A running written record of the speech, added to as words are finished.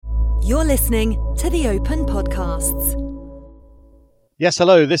You're listening to the Open Podcasts. Yes,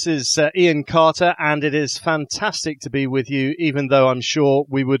 hello, this is Ian Carter, and it is fantastic to be with you, even though I'm sure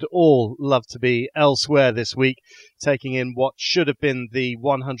we would all love to be elsewhere this week, taking in what should have been the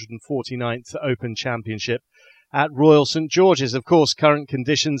 149th Open Championship at Royal St George's. Of course, current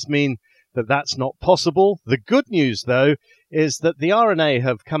conditions mean that that's not possible. The good news, though, is that the R&A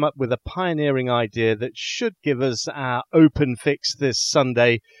have come up with a pioneering idea that should give us our Open fix this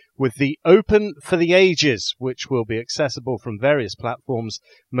Sunday with the Open for the Ages, which will be accessible from various platforms,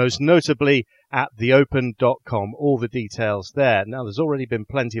 most notably at theopen.com. All the details there. Now, there's already been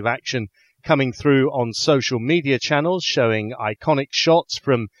plenty of action coming through on social media channels showing iconic shots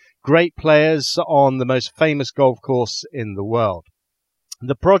from great players on the most famous golf course in the world.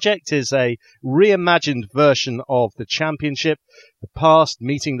 The project is a reimagined version of the championship, the past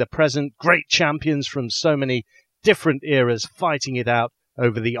meeting the present, great champions from so many different eras fighting it out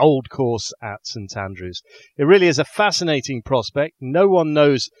over the old course at St Andrews. It really is a fascinating prospect. No one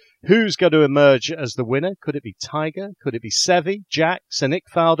knows who's going to emerge as the winner. Could it be Tiger? Could it be Seve, Jack, Sir Nick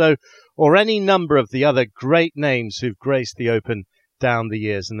Faldo, or any number of the other great names who've graced the Open down the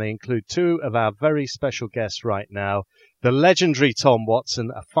years? And they include two of our very special guests right now. The legendary Tom Watson,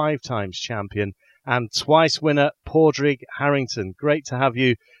 a 5 times champion, and twice winner Padraig Harrington. Great to have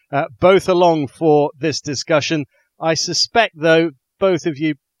you both along for this discussion. I suspect, though, both of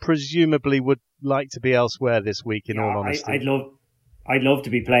you presumably would like to be elsewhere this week, in all honesty. I'd love to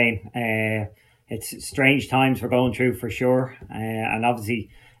be playing. It's strange times we're going through for sure. And obviously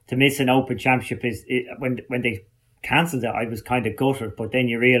to miss an Open Championship when they cancelled it, I was kind of gutted, but then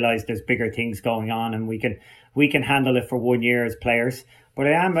you realise there's bigger things going on and we can handle it for 1 year as players. But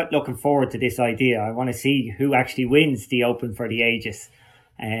I am looking forward to this idea. I want to see who actually wins the Open for the Ages.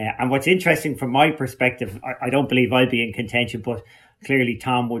 And what's interesting from my perspective, I don't believe I'd be in contention, but clearly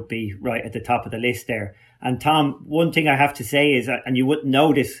Tom would be right at the top of the list there. And Tom, one thing I have to say is, and you wouldn't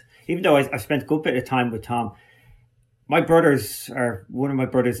know this, even though I've spent a good bit of time with Tom, one of my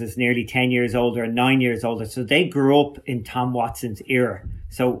brothers is nearly 10 years older and 9 years older. So they grew up in Tom Watson's era.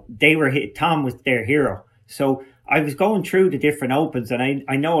 So Tom was their hero. So I was going through the different Opens, and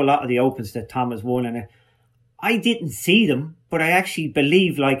I know a lot of the Opens that Tom has won, and I didn't see them, but I actually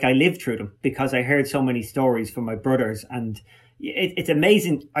believe like I lived through them because I heard so many stories from my brothers, and it's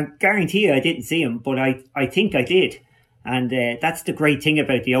amazing. I guarantee you I didn't see them, but I think I did. And that's the great thing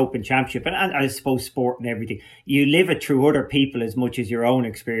about the Open Championship, and I suppose sport and everything. You live it through other people as much as your own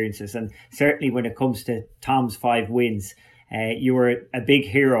experiences. And certainly when it comes to Tom's 5 wins, you were a big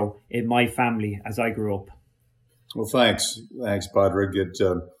hero in my family as I grew up. Well, thanks, Padraig.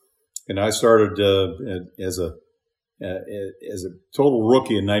 And I started as a total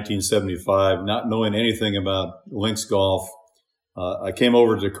rookie in 1975, not knowing anything about links golf. I came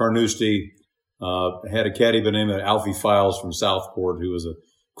over to Carnoustie. Had a caddy by the name of Alfie Files from Southport, who was a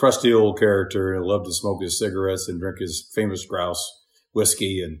crusty old character and loved to smoke his cigarettes and drink his famous Grouse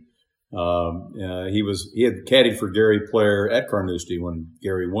whiskey. And he had caddied for Gary Player at Carnoustie when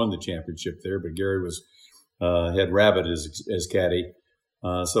Gary won the championship there, but Gary had Rabbit as caddy.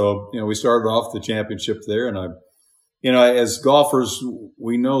 So we started off the championship there, and as golfers,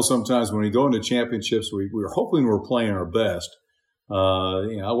 we know sometimes when we go into championships, we're hoping we're playing our best.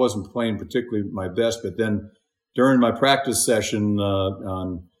 I wasn't playing particularly my best, but then during my practice session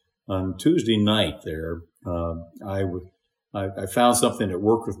on Tuesday night there, I found something that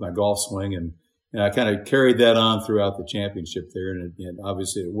worked with my golf swing, and I kind of carried that on throughout the championship there, and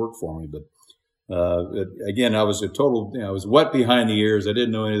obviously it worked for me. But again, I was I was wet behind the ears. I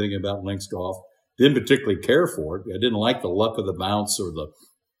didn't know anything about links golf. Didn't particularly care for it. I didn't like the luck of the bounce or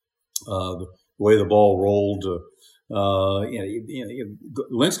the way the ball rolled.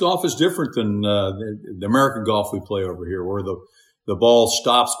 Links golf is different than the American golf we play over here, where the ball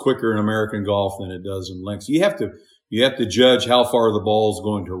stops quicker in American golf than it does in links. You have to judge how far the ball is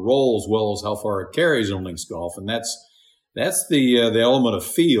going to roll as well as how far it carries in links golf, and that's the element of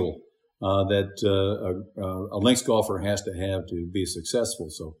feel that a links golfer has to have to be successful.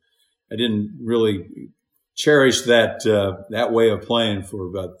 So I didn't really cherish that way of playing for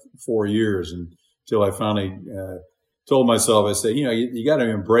about 4 years until I finally told myself, I said, you got to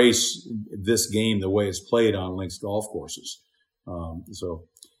embrace this game the way it's played on links golf courses.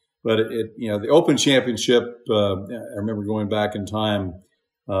 But the Open Championship, I remember going back in time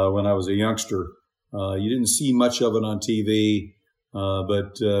when I was a youngster. You didn't see much of it on TV,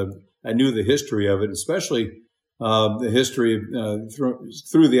 but I knew the history of it, especially the history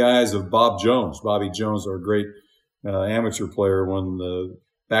through the eyes of Bob Jones. Bobby Jones, our great amateur player, won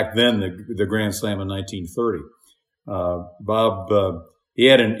back then the Grand Slam in 1930. Bob he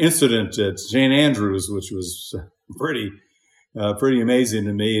had an incident at St. Andrews, which was pretty amazing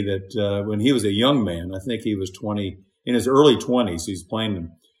to me, that when he was a young man, I think he was 20, in his early 20s, he's playing in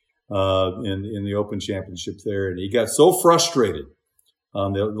the Open Championship there, and he got so frustrated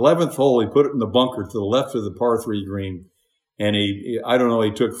on the 11th hole, he put it in the bunker to the left of the par 3 green, and he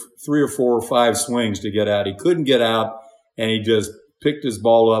took 3 or 4 or 5 swings to get out. He couldn't get out, and he just picked his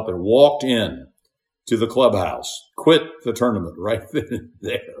ball up and walked in to the clubhouse, quit the tournament right then and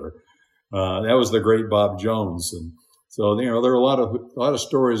there. That was the great Bob Jones. And so, there are a lot of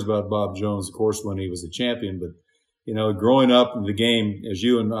stories about Bob Jones, of course, when he was a champion, but growing up in the game, as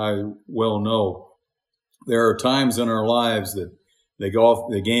you and I well know, there are times in our lives that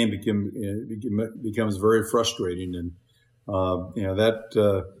the game becomes very frustrating, and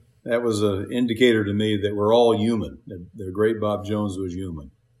that was an indicator to me that we're all human. That the great Bob Jones was human.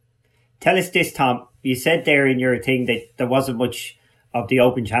 Tell us this, Tom. You said there in your thing that there wasn't much of the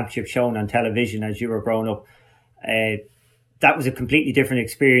Open Championship shown on television as you were growing up. That was a completely different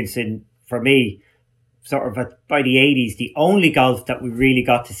experience for me. Sort of by the 80s, the only golf that we really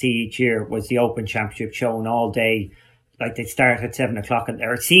got to see each year was the Open Championship shown all day. Like they start at 7 o'clock,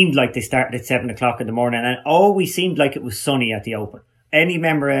 or it seemed like they started at 7 o'clock in the morning, and it always seemed like it was sunny at the Open. Any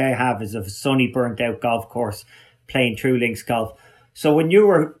memory I have is of a sunny, burnt out golf course playing True Links golf. So when you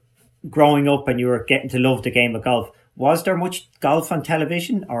were growing up and you were getting to love the game of golf, was there much golf on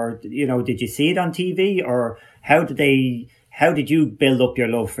television, or did you see it on TV, or how did you build up your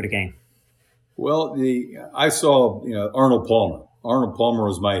love for the game? Well, I saw Arnold Palmer. Arnold Palmer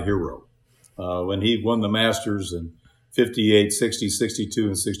was my hero when he won the Masters in 58, 60, 62,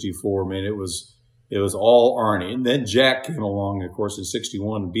 and 64. I mean, it was all Arnie. And then Jack came along, of course, in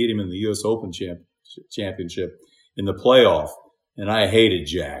 61 and beat him in the U.S. Open championship in the playoff. And I hated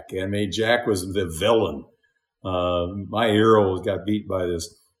Jack. I mean, Jack was the villain. My hero got beat by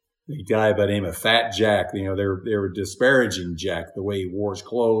this guy by the name of Fat Jack. They were disparaging Jack, the way he wore his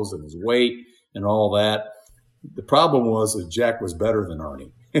clothes and his weight and all that. The problem was that Jack was better than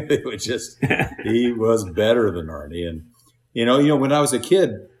Arnie. He was better than Arnie. And, when I was a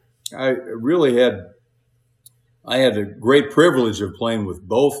kid, I had a great privilege of playing with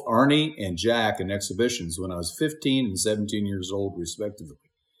both Arnie and Jack in exhibitions when I was 15 and 17 years old, respectively.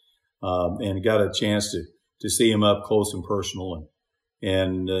 And got a chance to see him up close and personal.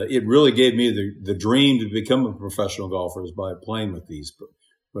 And it really gave me the dream to become a professional golfer is by playing with these,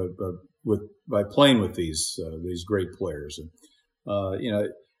 by playing with these great players. And,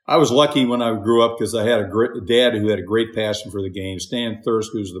 I was lucky when I grew up because I had a great dad who had a great passion for the game. Stan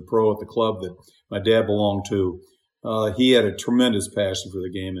Thirsk, who's the pro at the club that my dad belonged to, he had a tremendous passion for the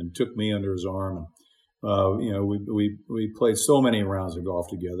game and took me under his arm. And, we played so many rounds of golf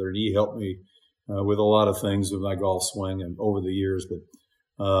together, and he helped me with a lot of things with my golf swing and over the years. But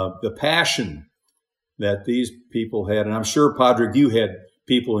the passion that these people had, and I'm sure, Padraig, you had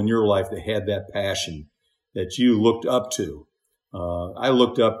people in your life that had that passion that you looked up to. I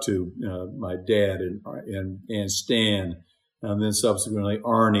looked up to my dad and Stan, and then subsequently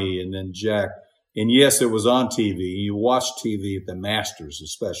Arnie, and then Jack. And yes, it was on TV. You watched TV at the Masters,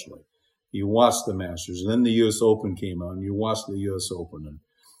 especially. You watched the Masters, and then the U.S. Open came on. You watched the U.S. Open,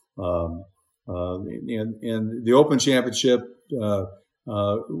 and the Open Championship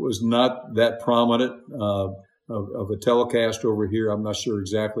was not that prominent of a telecast over here. I'm not sure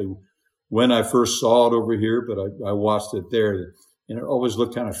exactly when I first saw it over here, but I watched it there, and it always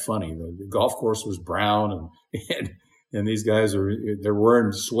looked kind of funny. The golf course was brown, and these guys they're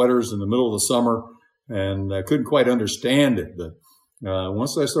wearing sweaters in the middle of the summer, and I couldn't quite understand it. But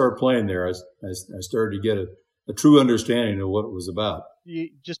once I started playing there, I started to get a true understanding of what it was about.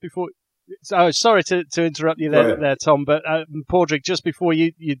 Sorry to interrupt you there, Tom, but Padraig, just before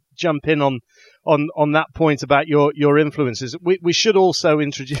you jump in on that point about your influences, we should also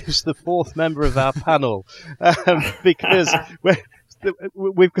introduce the fourth member of our panel, because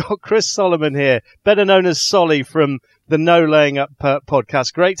we've got Chris Solomon here, better known as Soly from the No Laying Up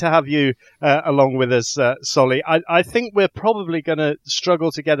podcast. Great to have you along with us, Soly. I think we're probably going to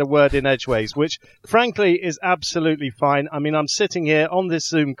struggle to get a word in edgeways, which frankly is absolutely fine. I mean, I'm sitting here on this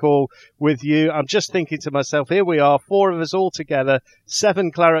Zoom call with you. I'm just thinking to myself, here we are, 4 of us all together,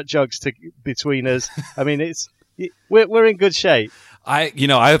 7 claret jugs between us. I mean, we're in good shape.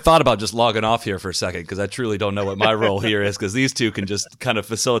 I thought about just logging off here for a second because I truly don't know what my role here is, because these two can just kind of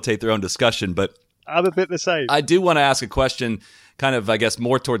facilitate their own discussion. But I'm a bit the same. I do want to ask a question, kind of, I guess,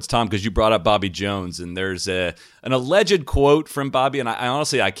 more towards Tom, because you brought up Bobby Jones, and there's an alleged quote from Bobby, and I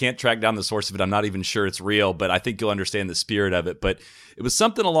honestly can't track down the source of it. I'm not even sure it's real, but I think you'll understand the spirit of it. But it was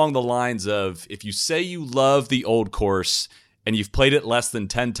something along the lines of, if you say you love the old course and you've played it less than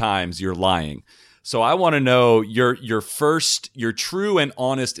 10 times, you're lying. So I want to know your true and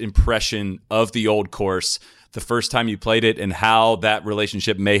honest impression of the old course the first time you played it, and how that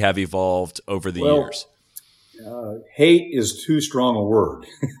relationship may have evolved over the years. Hate is too strong a word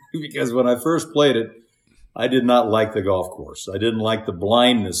because when I first played it, I did not like the golf course. I didn't like the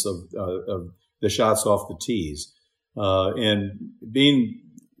blindness of the shots off the tees. And being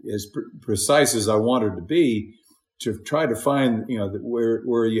as precise as I wanted to be, to try to find,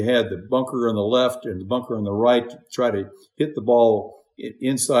 where you had the bunker on the left and the bunker on the right, to try to hit the ball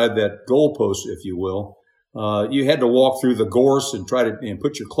inside that goalpost, if you will. You had to walk through the gorse and try to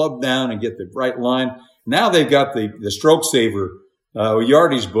put your club down and get the right line. Now they've got the stroke saver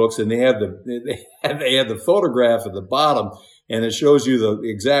yardage books, and they have the photograph at the bottom, and it shows you the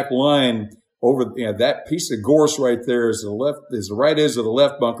exact line over that piece of gorse right there is the right edge of the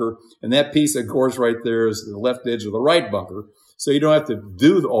left bunker, and that piece of gorse right there is the left edge of the right bunker. So you don't have to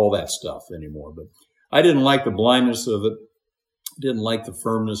do all that stuff anymore. But I didn't like the blindness of it, didn't like the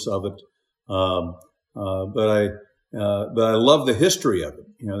firmness of it, but I love the history of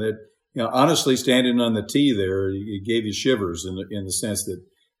it. Honestly, standing on the tee there, it gave you shivers in the sense that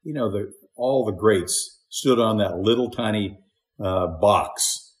all the greats stood on that little tiny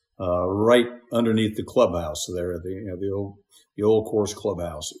box. Right underneath the clubhouse there, the old course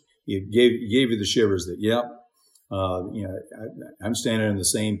clubhouse. It gave you the shivers that, I'm standing on the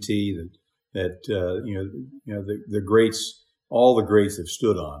same tee that the greats, all the greats have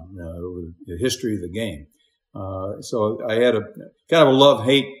stood on over the history of the game. So I had a kind of a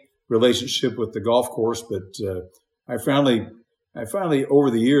love-hate relationship with the golf course, but I finally over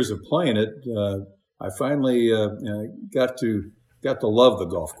the years of playing it, I finally got to love the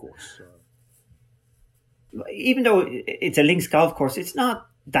golf course. Even though it's a links golf course, it's not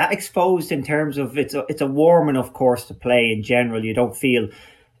that exposed in terms of it's a warm enough course to play in general. You don't feel,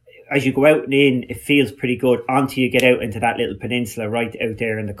 as you go out and in, it feels pretty good until you get out into that little peninsula right out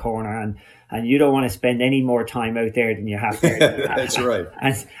there in the corner, and you don't want to spend any more time out there than you have there. That's right.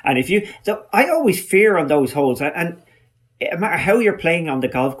 And so I always fear on those holes, and no matter how you're playing on the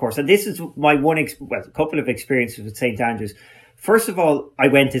golf course, and this is my a couple of experiences with St. Andrews. First of all, I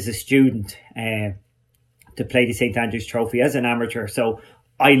went as a student to play the St. Andrews Trophy as an amateur. So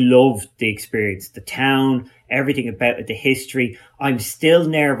I loved the experience, the town, everything about it, the history. I'm still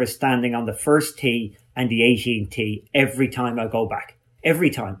nervous standing on the first tee and the 18th tee every time I go back.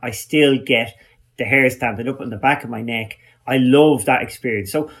 Every time. I still get the hair standing up on the back of my neck. I love that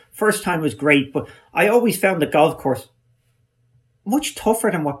experience. So first time was great, but I always found the golf course much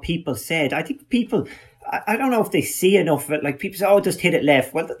tougher than what people said. I think people... I don't know if they see enough of it. Like people say, just hit it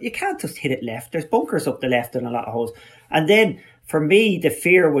left. Well, you can't just hit it left. There's bunkers up the left in a lot of holes. And then for me, the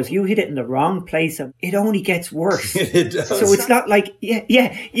fear was you hit it in the wrong place and it only gets worse. It does. So it's not like,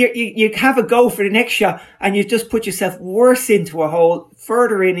 you have a go for the next shot and you just put yourself worse into a hole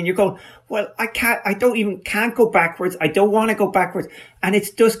further in, and you're going, well, I can't go backwards. I don't want to go backwards. And it's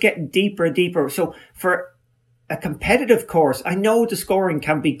just getting deeper and deeper. So for a competitive course, I know the scoring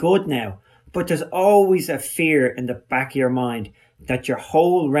can be good now. But there's always a fear in the back of your mind that your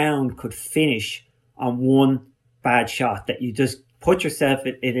whole round could finish on one bad shot, that you just put yourself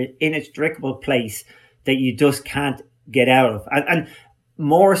in an inextricable place that you just can't get out of. And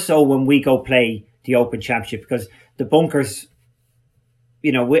more so when we go play the Open Championship, because the bunkers,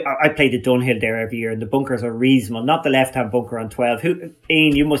 I play the Dunhill there every year, and the bunkers are reasonable. Not the left-hand bunker on 12.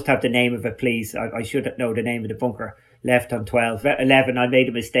 Ian, you must have the name of it, please. I should know the name of the bunker. Left on 12. 11, I made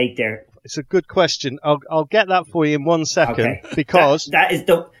a mistake there. It's a good question. I'll get that for you in 1 second, okay. Because that is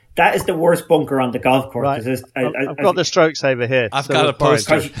the worst bunker on the golf course. Right. I've got the stroke saver here. I've got a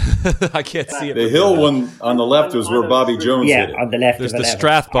poster. I can't see it. The hill one on the left was where Bobby Jones hit it. On the left. There's the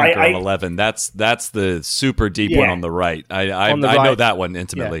Strath bunker on 11. That's the super deep one on the right. I know that one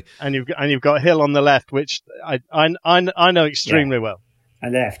intimately. Yeah. And you've got Hill on the left, which I know extremely well.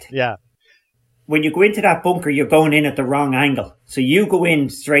 And left. Yeah. When you go into that bunker, you're going in at the wrong angle. So you go in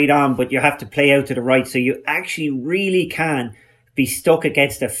straight on, but you have to play out to the right. So you actually really can be stuck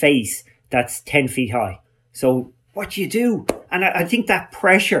against a face that's 10 feet high. So what do you do? And I think that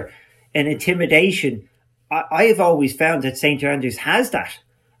pressure and intimidation, I have always found that St. Andrews has that.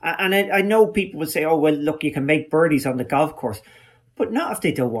 And I know people would say, oh, well, look, you can make birdies on the golf course, but not if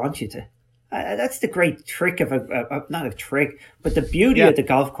they don't want you to. That's the great trick of not a trick, but the beauty of the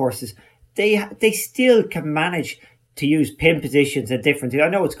golf course is they still can manage to use pin positions and different things. I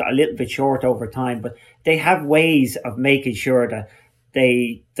know it's got a little bit short over time, but they have ways of making sure that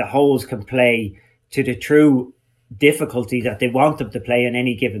the holes can play to the true difficulty that they want them to play in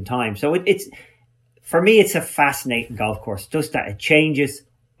any given time. So it's For me, it's a fascinating golf course, just that it changes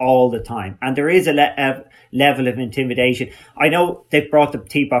all the time. And there is a level of intimidation. I know they've brought the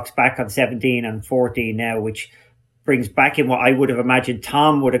tee box back on 17 and 14 now, which brings back in what I would have imagined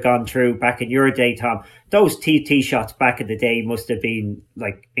Tom would have gone through back in your day, Tom. Those tee shots back in the day must have been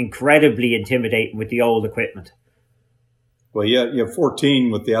like incredibly intimidating with the old equipment. Well, yeah,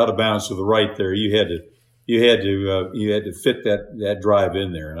 14 with the out of bounds to the right there. You had to fit that drive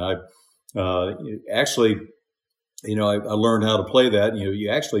in there. And I actually, I learned how to play that. You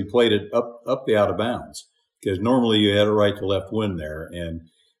actually played it up the out of bounds, because normally you had a right to left wind there, and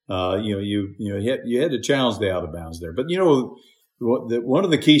you had to challenge the out of bounds there. But one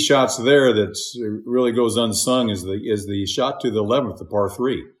of the key shots there that's really goes unsung is the shot to the 11th, the par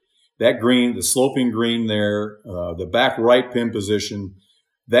 3. That green, the sloping green there, the back right pin position,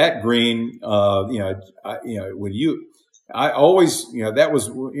 that green, I always, that was,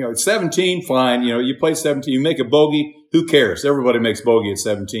 17, fine. You play 17, you make a bogey, who cares? Everybody makes bogey at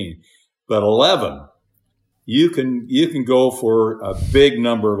 17. But 11, you can go for a big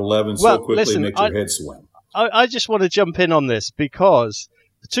number of 11 so quickly, listen, make your head swim. I just want to jump in on this because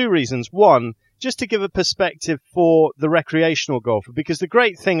for two reasons. One, just to give a perspective for the recreational golfer, because the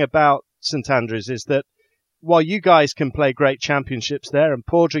great thing about St Andrews is that while you guys can play great championships there, and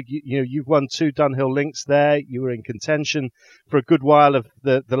Padraig, you've won 2 Dunhill Links there, you were in contention for a good while of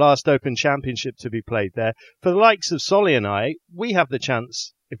the last Open Championship to be played there. For the likes of Soly and I, we have the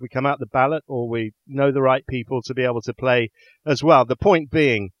chance, if we come out the ballot or we know the right people, to be able to play as well. The point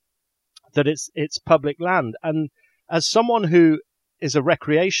being that it's public land. And as someone who is a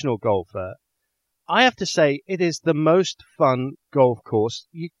recreational golfer, I have to say it is the most fun golf course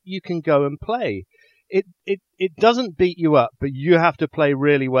you can go and play. It doesn't beat you up, but you have to play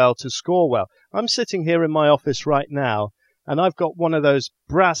really well to score well. I'm sitting here in my office right now, and I've got one of those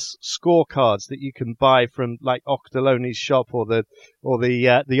brass scorecards that you can buy from like Octoloni's shop or the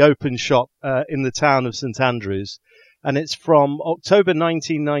Open shop in the town of St Andrews, and it's from October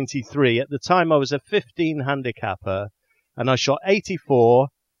 1993. At the time, I was a 15 handicapper, and I shot 84,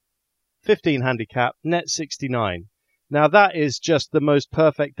 15 handicap, net 69. Now, that is just the most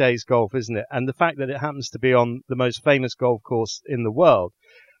perfect day's golf, isn't it? And the fact that it happens to be on the most famous golf course in the world.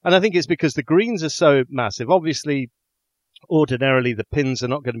 And I think it's because the greens are so massive. Obviously, ordinarily, the pins are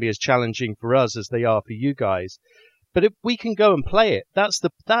not going to be as challenging for us as they are for you guys. But if we can go and play it,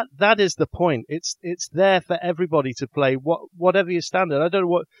 that is the point. It's there for everybody to play, whatever your standard. I don't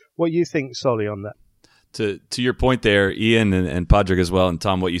know what you think, Soly, on that. To your point there, Ian and Padraig as well, and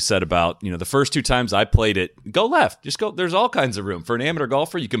Tom, what you said about, the first 2 times I played it, go left. Just go. There's all kinds of room. For an amateur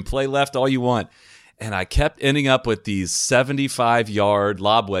golfer, you can play left all you want. And I kept ending up with these 75-yard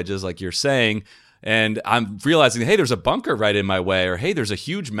lob wedges, like you're saying, and I'm realizing, hey, there's a bunker right in my way, or hey, there's a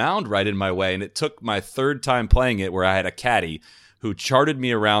huge mound right in my way. And it took my 3rd time playing it where I had a caddy who charted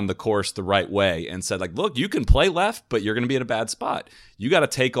me around the course the right way and said, like, look, you can play left, but you're going to be in a bad spot. You got to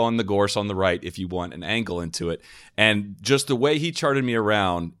take on the course on the right if you want an angle into it. And just the way he charted me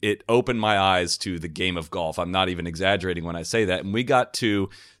around, it opened my eyes to the game of golf. I'm not even exaggerating when I say that. And we got to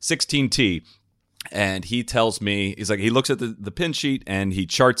 16T, and he tells me, he's like, he looks at the pin sheet and he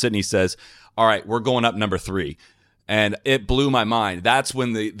charts it and he says, all right, we're going up number 3. And it blew my mind. That's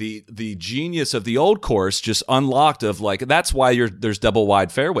when the genius of the old course just unlocked of like, that's why there's double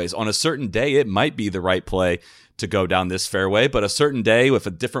wide fairways. On a certain day, it might be the right play to go down this fairway, but a certain day with a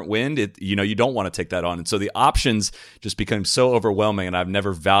different wind, you don't want to take that on. And so the options just become so overwhelming, and I've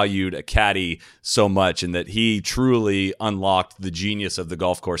never valued a caddy so much, and that he truly unlocked the genius of the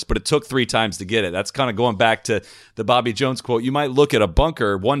golf course. But it took 3 times to get it. That's kind of going back to the Bobby Jones quote. You might look at a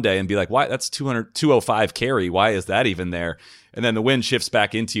bunker one day and be like, why, that's 205 carry. Why is that even there? And then the wind shifts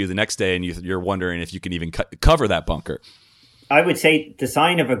back into you the next day, and you're wondering if you can even cover that bunker. I would say the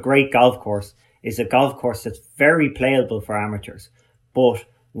sign of a great golf course is a golf course that's very playable for amateurs. But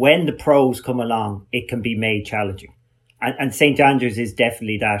when the pros come along, it can be made challenging. And St Andrews is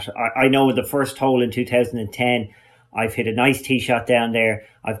definitely that. I know the first hole in 2010, I've hit a nice tee shot down there.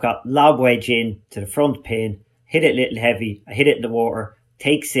 I've got lob wedge in to the front pin, hit it a little heavy, I hit it in the water,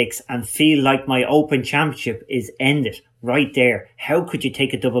 take 6 and feel like my Open Championship is ended right there. How could you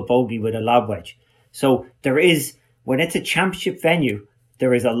take a double bogey with a lob wedge? So there is, when it's a championship venue,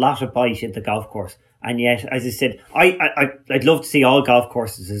 there is a lot of bite in the golf course. And yet, as I said, I'd love to see all golf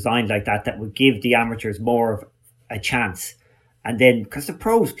courses designed like that would give the amateurs more of a chance. And then, because the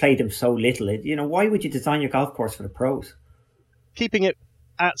pros play them so little, why would you design your golf course for the pros? Keeping it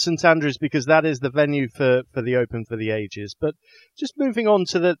at St Andrews because that is the venue for the Open for the ages. But just moving on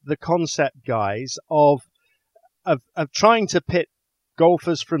to the concept, guys, of trying to pit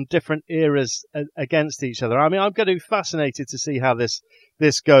golfers from different eras against each other. I mean, I'm going to be fascinated to see how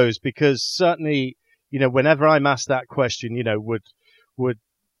this goes, because certainly, whenever I'm asked that question, would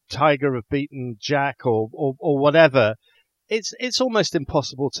Tiger have beaten Jack or whatever, it's almost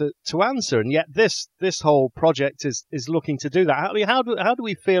impossible to answer. And yet this whole project is looking to do that. How do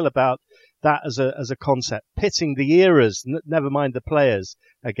we feel about that as a concept, pitting the eras, never mind the players,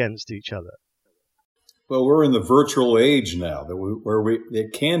 against each other? Well, we're in the virtual age now where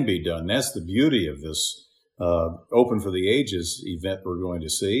it can be done. That's the beauty of this Open for the Ages event we're going to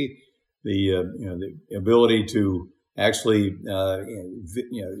see. The ability to actually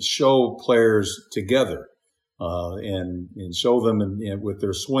show players together and show them with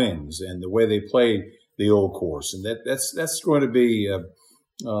their swings and the way they play the old course, and that's going to be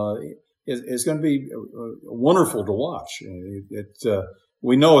it's going to be wonderful to watch.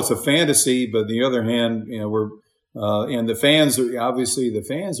 We know it's a fantasy, but on the other hand, we're and the fans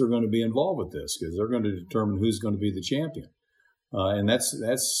are going to be involved with this because they're going to determine who's going to be the champion, and that's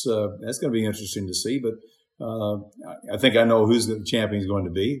going to be interesting to see. But I think I know who's the champion is going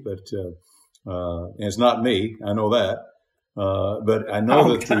to be, but and it's not me. I know that, but I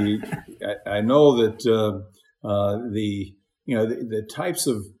know the types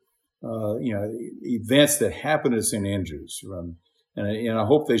of events that happen at St. Andrews. And I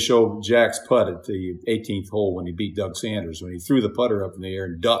hope they show Jack's putt at the 18th hole when he beat Doug Sanders, when he threw the putter up in the air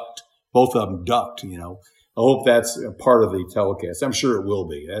and ducked. Both of them ducked, I hope that's a part of the telecast. I'm sure it will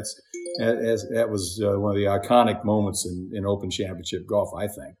be. That was one of the iconic moments in Open Championship golf, I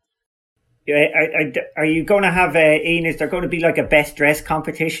think. Are you going to have, Ian, is there going to be like a best dress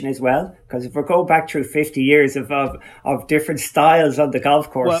competition as well? Because if we're going back through 50 years of different styles on the golf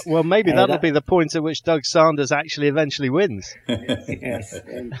course. Well, maybe that'll be the point at which Doug Sanders actually eventually wins. Yes,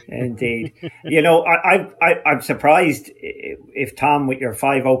 indeed. I'm surprised if Tom, with your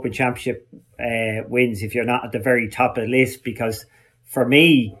 5 Open Championship wins, if you're not at the very top of the list, because for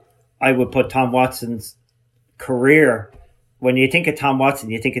me, I would put Tom Watson's career. When you think of Tom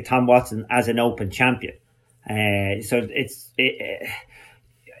Watson, you think of Tom Watson as an Open champion. So it's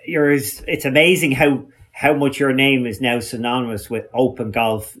amazing how much your name is now synonymous with Open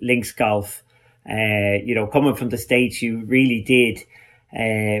golf, links golf. Coming from the States, you really did.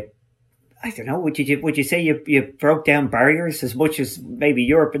 I don't know. Would you say you broke down barriers as much as maybe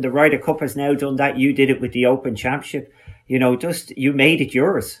Europe and the Ryder Cup has now done that? You did it with the Open Championship. You made it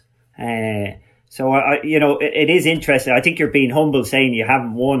yours. So, it is interesting. I think you're being humble saying you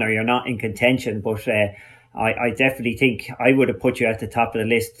haven't won or you're not in contention, but I definitely think I would have put you at the top of the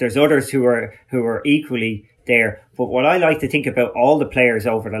list. There's others who are equally there. But what I like to think about all the players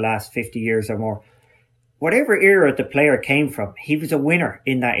over the last 50 years or more, whatever era the player came from, he was a winner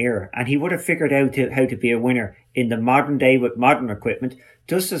in that era, and he would have figured out how to be a winner in the modern day with modern equipment,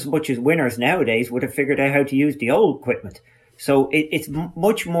 just as much as winners nowadays would have figured out how to use the old equipment. So it's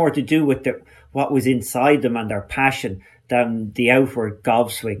much more to do with what was inside them and their passion than the outward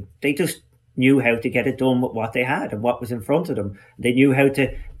golf swing. They just knew how to get it done with what they had and what was in front of them. They knew how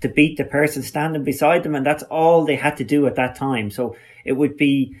to beat the person standing beside them, and that's all they had to do at that time. So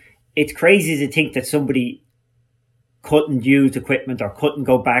it's crazy to think that somebody couldn't use equipment or couldn't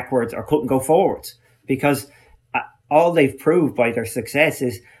go backwards or couldn't go forwards, because all they've proved by their success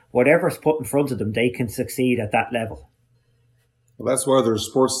is whatever's put in front of them, they can succeed at that level. Well, that's why there's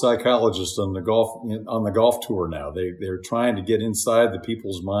sports psychologists on the golf tour now. They're trying to get inside the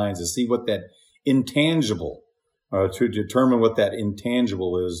people's minds to see what that intangible, to determine what that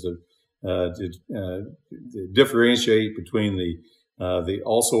intangible is, to differentiate between the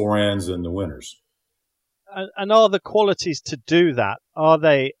also-rans and the winners. And are the qualities to do that? Are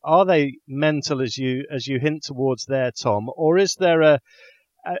they mental as you hint towards there, Tom, or is there a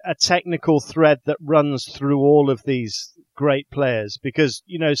technical thread that runs through all of these great players? Because,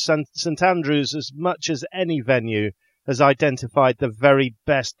 St. Andrews, as much as any venue, has identified the very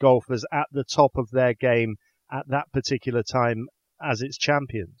best golfers at the top of their game at that particular time as its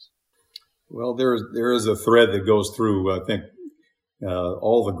champions. Well, there is a thread that goes through, I think,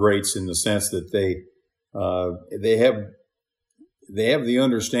 all the greats, in the sense that they have the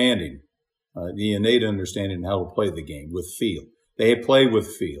understanding, the innate understanding how to play the game with feel. They play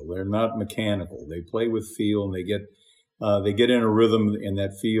with feel. They're not mechanical. They play with feel, and they get in a rhythm, and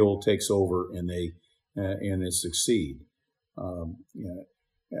that feel takes over, and they succeed. I'm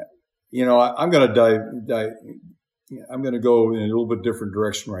going to I'm going to go in a little bit different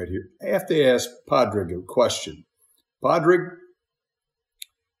direction right here. I have to ask Padraig a question. Padraig,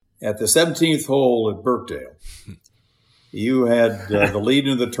 at the 17th hole at Birkdale, you had the lead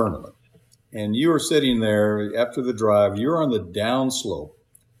in the tournament. and you are sitting there after the drive. You're on the downslope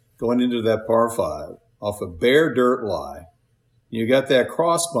going into that par 5 off a bare dirt lie. You got that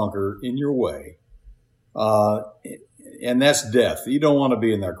cross bunker in your way, and that's death. You don't want to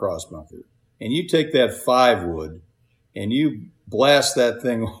be in that cross bunker. And you take that 5 wood and you blast that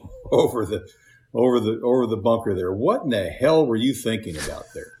thing over the bunker there. What in the hell were you thinking about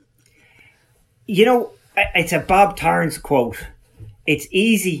there? You know, it's a Bob Torrance quote. It's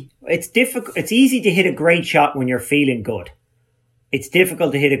easy. It's difficult. It's easy to hit a great shot when you're feeling good. It's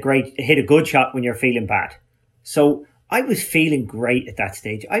difficult to hit a good shot when you're feeling bad. So I was feeling great at that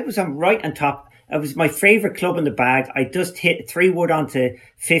stage. I was right on top. It was my favourite club in the bag. I just hit 3 wood onto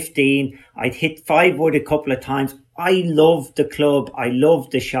 15. I'd hit 5 wood a couple of times. I loved the club. I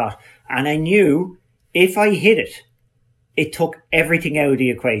loved the shot. And I knew if I hit it, it took everything out of the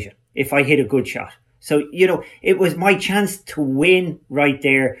equation. If I hit a good shot. So, you know, it was my chance to win right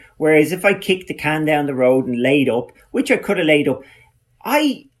there. Whereas if I kicked the can down the road and laid up, which I could have laid up,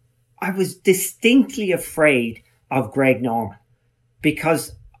 I was distinctly afraid of Greg Norman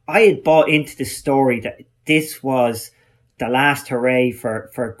because I had bought into the story that this was the last hooray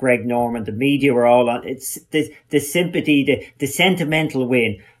for Greg Norman. The media were all on it's the sympathy, the sentimental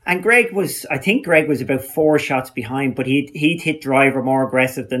win. And I think Greg was about 4 shots behind, but he'd hit driver more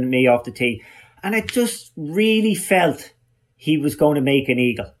aggressive than me off the tee. And I just really felt he was going to make an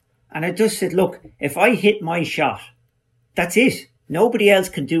eagle. And I just said, look, if I hit my shot, that's it. Nobody else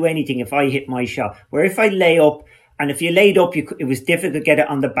can do anything if I hit my shot. Where if I lay up, and if you laid up, it was difficult to get it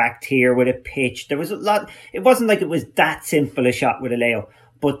on the back tier with a pitch. There was a lot. It wasn't like it was that simple a shot with a layup.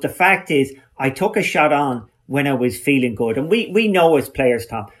 But the fact is, I took a shot on when I was feeling good. And we know as players,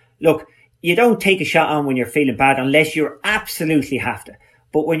 Tom, look, you don't take a shot on when you're feeling bad unless you absolutely have to.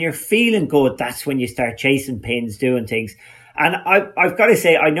 But when you're feeling good, that's when you start chasing pins, doing things. And I've got to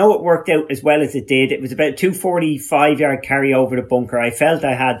say, I know it worked out as well as it did. It was about a 245-yard carry over the bunker. I felt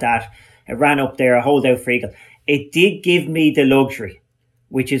I had that. I ran up there, I hold out for eagle. It did give me the luxury,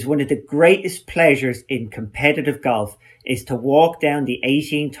 which is one of the greatest pleasures in competitive golf, is to walk down the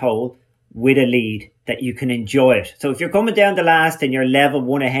 18th hole with a lead that you can enjoy it. So if you're coming down the last and you're level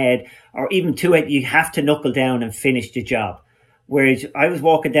 1 ahead or even 2 ahead, you have to knuckle down and finish the job. Whereas I was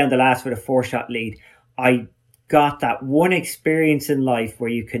walking down the last with a 4-shot lead. I got that one experience in life where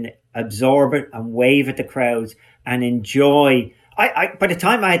you can absorb it and wave at the crowds and enjoy. By the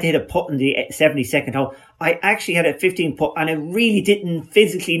time I had to hit a putt in the 72nd hole, I actually had a 15 putt and I really didn't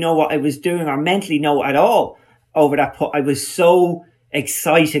physically know what I was doing or mentally know at all over that putt. I was so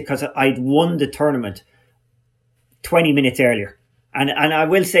excited because I'd won the tournament 20 minutes earlier. And I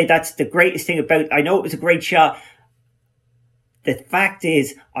will say that's the greatest thing about, I know it was a great shot. The fact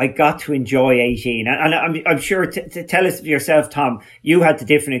is, I got to enjoy 18. And I'm sure to tell us yourself, Tom, you had the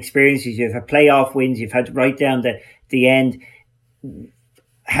different experiences. You've had playoff wins. You've had right down the end.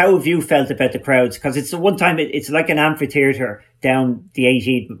 How have you felt about the crowds? Because it's the one time, it's like an amphitheatre down the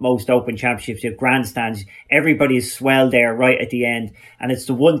 18 most open championships. You have grandstands. Everybody is swelled there right at the end. And it's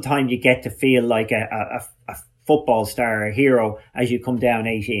the one time you get to feel like a football star, a hero, as you come down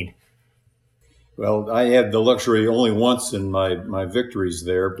 18. Well, I had the luxury only once in my victories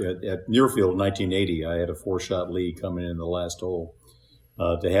there at Muirfield in 1980. I had a 4-shot lead coming in the last hole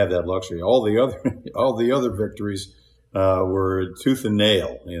to have that luxury. All the other victories were tooth and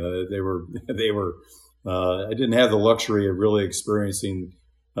nail. You know, they were. I didn't have the luxury of really experiencing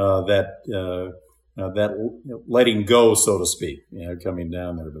that letting go, so to speak. You know, coming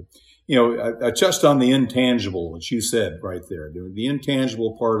down there, but you know, I touched on the intangible, which you said right there. The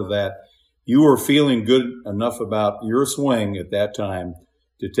intangible part of that. You were feeling good enough about your swing at that time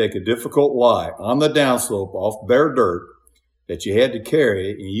to take a difficult lie on the downslope off bare dirt that you had to carry,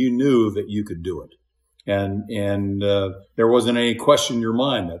 and you knew that you could do it. And there wasn't any question in your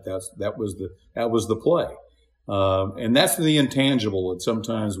mind that was the play. And that's the intangible that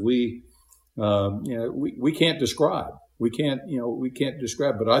sometimes we can't describe. We can't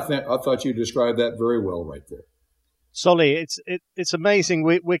describe. But I thought you described that very well right there. Soly, it's amazing.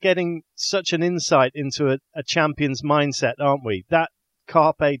 We're getting such an insight into a champion's mindset, aren't we? That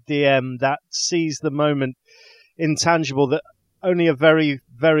carpe diem, that seize the moment intangible that only a very,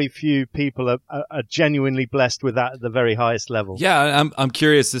 very few people are genuinely blessed with that at the very highest level. Yeah, I'm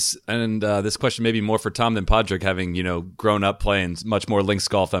curious. This question may be more for Tom than Padraig, having grown up playing much more links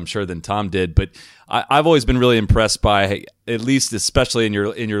golf, I'm sure, than Tom did. But I've always been really impressed by, at least especially in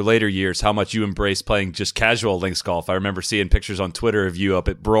your later years, how much you embrace playing just casual links golf. I remember seeing pictures on Twitter of you up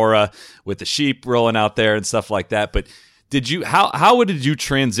at Brora with the sheep rolling out there and stuff like that. But how did you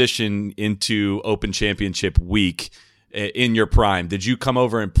transition into Open Championship week? in your prime? Did you come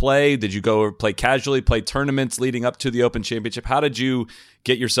over and play? Did you go play casually, play tournaments leading up to the Open Championship? How did you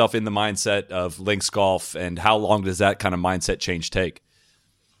get yourself in the mindset of links golf, and how long does that kind of mindset change take?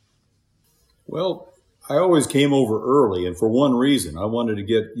 Well, I always came over early, and for one reason, I wanted to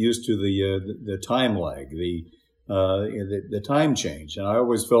get used to the time lag, the time change, and I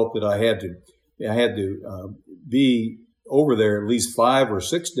always felt that I had to be over there at least 5 or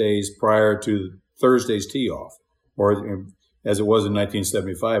 6 days prior to Thursday's tee off, or as it was in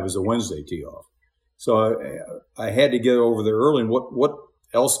 1975, it was a Wednesday tee off. So I had to get over there early, and what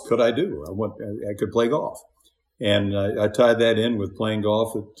else could I do? I could play golf. And I tied that in with playing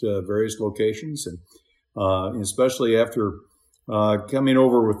golf at various locations, and especially after coming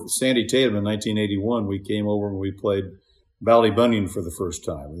over with Sandy Tatum in 1981, we came over and we played Ballybunion for the first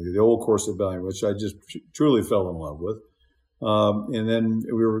time, the old course of Ballybunion, which I just truly fell in love with. And then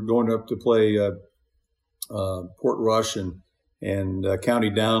we were going up to play Port Rush and County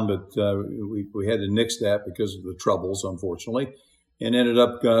Down, but we had to nix that because of the troubles, unfortunately, and ended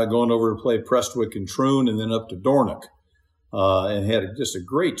up going over to play Prestwick and Troon, and then up to Dornoch, and had just a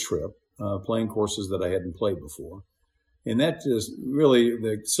great trip playing courses that I hadn't played before. And that just really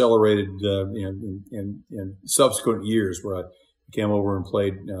accelerated in subsequent years, where I came over and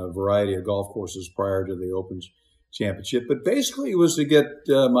played a variety of golf courses prior to the Open Championship. But basically, it was to get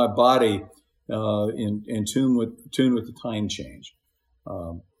my body in tune with the time change.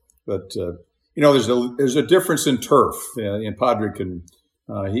 There's a difference in turf, and Padre can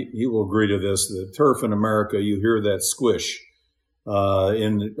he will agree to this. The turf in America, you hear that squish.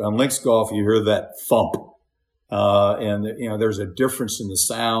 On links golf, you hear that thump. And there's a difference in the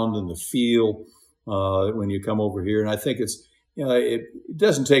sound and the feel when you come over here. And I think it's it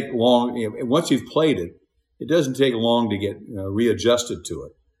doesn't take long. Once you've played it, it doesn't take long to get readjusted to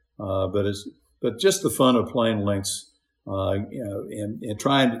it. But just the fun of playing links, and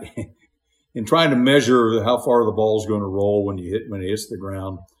trying to measure how far the ball's going to roll when it hits the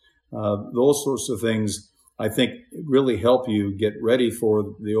ground. Those sorts of things, I think, really help you get ready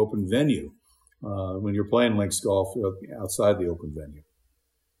for the open venue when you're playing links golf outside the open venue.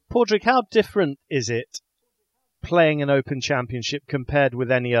 Padraig, how different is it playing an Open Championship compared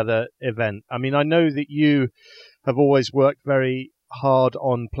with any other event? I mean, I know that you have always worked very hard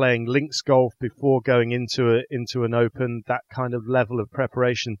on playing links golf before going into an Open, that kind of level of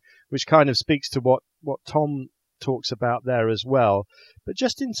preparation, which kind of speaks to what Tom talks about there as well. But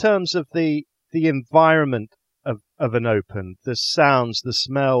just in terms of the environment of an Open, the sounds, the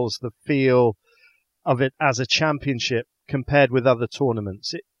smells, the feel of it as a championship compared with other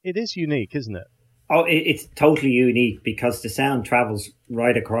tournaments, it is unique, isn't it? Oh, it's totally unique because the sound travels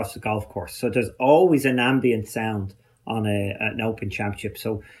right across the golf course. So there's always an ambient sound on an Open Championship.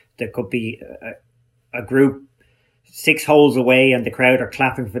 So there could be a group 6 holes away and the crowd are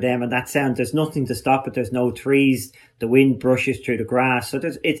clapping for them, and that sound, there's nothing to stop it. There's no trees. The wind brushes through the grass. So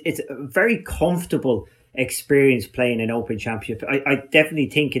it's a very comfortable experience playing an Open Championship. I definitely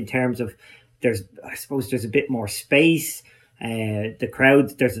think in terms of there's a bit more space. The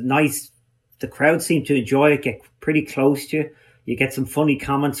crowd seem to enjoy it, get pretty close to you. You get some funny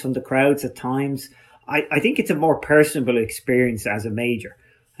comments from the crowds at times. I think it's a more personable experience as a major.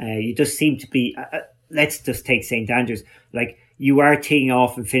 You just seem to be, let's just take St. Andrews. Like, you are teeing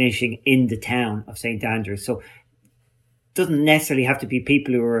off and finishing in the town of St. Andrews. So it doesn't necessarily have to be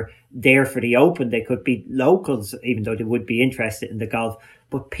people who are there for the Open. They could be locals, even though they would be interested in the golf.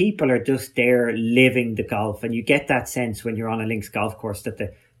 But people are just there living the golf. And you get that sense when you're on a links golf course that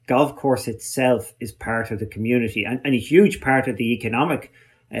the golf course itself is part of the community and a huge part of the economic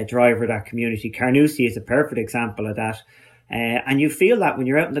driver of that community. Carnoustie is a perfect example of that. And you feel that when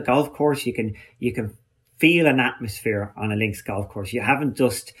you're out on the golf course, you can feel an atmosphere on a links golf course. You haven't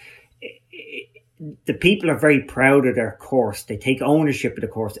just... The people are very proud of their course. They take ownership of the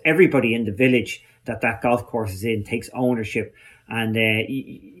course. Everybody in the village that golf course is in takes ownership. And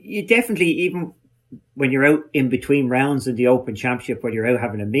you definitely, even when you're out in between rounds in the Open Championship, whether you're out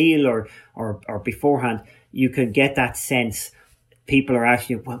having a meal or beforehand, you can get that sense. People are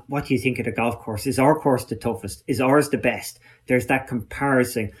asking you, well, what do you think of the golf course? Is our course the toughest? Is ours the best? There's that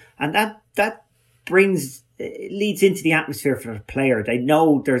comparison. And that leads into the atmosphere for the player. They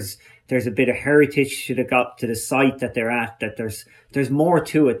know there's a bit of heritage to the site that they're at, that there's more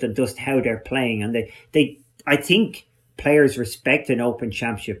to it than just how they're playing. And I think players respect an Open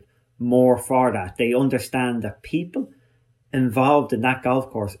Championship more for that. They understand that people involved in that golf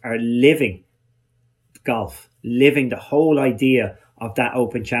course are living golf, living the whole idea of that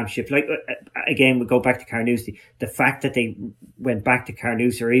Open Championship. Like, again, we go back to Carnoustie. The fact that they went back to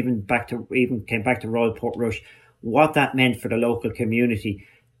Carnoustie or even came back to Royal Portrush what that meant for the local community.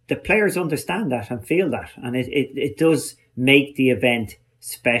 The players understand that and feel that, and it does make the event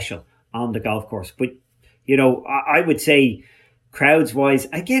special on the golf course. But, you know, I would say crowds wise,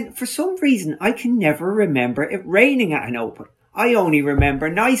 again, for some reason, I can never remember it raining at an Open. I only remember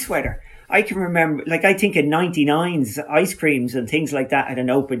nice weather. I can remember, like, I think in 99s, ice creams and things like that at an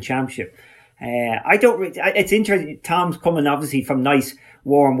Open Championship. It's interesting. Tom's coming obviously from nice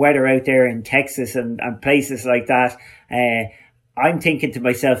warm weather out there in Texas and places like that. I'm thinking to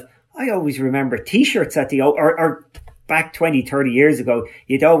myself, I always remember t-shirts at the, or back 20, 30 years ago,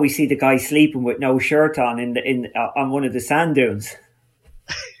 you'd always see the guy sleeping with no shirt on on one of the sand dunes.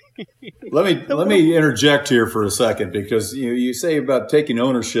 Let me interject here for a second, because you say about taking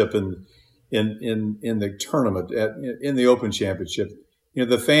ownership in the tournament in the Open Championship. You know,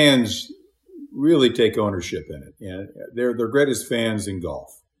 the fans really take ownership in it, and they're greatest fans in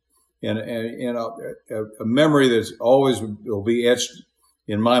golf. And a memory that's always will be etched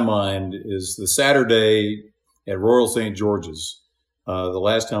in my mind is the Saturday at Royal St. George's, the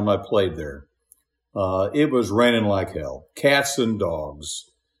last time I played there. It was raining like hell, cats and dogs.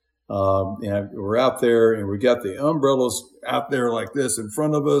 And we're out there, and we got the umbrellas out there like this in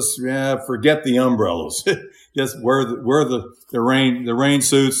front of us. Yeah, forget the umbrellas. Just wear the rain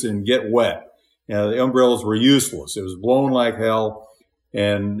suits and get wet. You know, the umbrellas were useless. It was blowing like hell,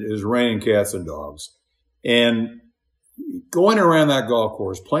 and it was raining cats and dogs. And going around that golf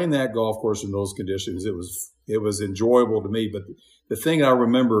course, playing that golf course in those conditions, it was enjoyable to me. But the thing I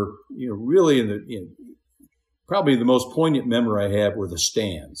remember, really probably the most poignant memory I have were the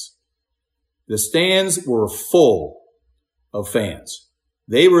stands. The stands were full of fans.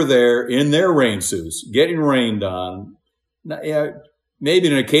 They were there in their rain suits, getting rained on. Maybe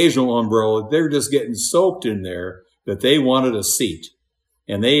an occasional umbrella. They were just getting soaked in there that they wanted a seat.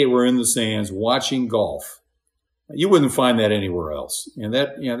 And they were in the stands watching golf. You wouldn't find that anywhere else. And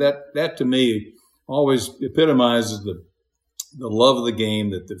that to me always epitomizes the love of the game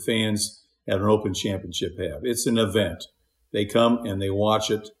that the fans at an Open Championship have. It's an event. They come and they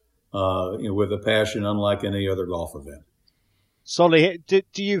watch it with a passion unlike any other golf event. Soly,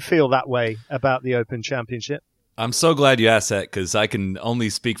 do you feel that way about the Open Championship? I'm so glad you asked that, because I can only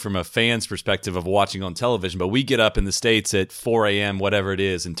speak from a fan's perspective of watching on television. But we get up in the States at 4 a.m., whatever it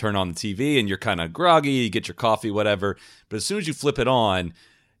is, and turn on the TV, and you're kind of groggy, you get your coffee, whatever. But as soon as you flip it on,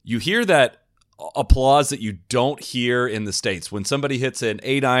 you hear that applause that you don't hear in the States. When somebody hits an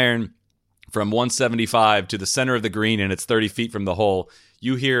 8-iron from 175 to the center of the green and it's 30 feet from the hole,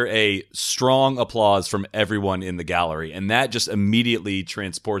 you hear a strong applause from everyone in the gallery. And that just immediately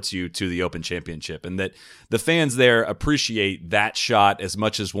transports you to the Open Championship. And that the fans there appreciate that shot as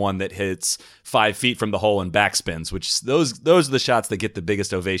much as one that hits 5 feet from the hole and backspins, which those are the shots that get the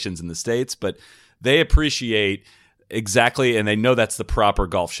biggest ovations in the States. But they appreciate exactly, and they know that's the proper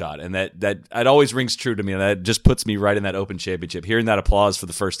golf shot, and that it always rings true to me, and that just puts me right in that Open Championship, hearing that applause for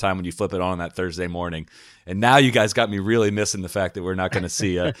the first time when you flip it on that Thursday morning. And now you guys got me really missing the fact that we're not going to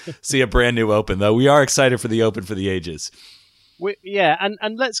see a brand new Open, though we are excited for the Open for the ages.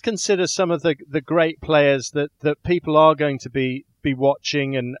 And let's consider some of the great players that people are going to be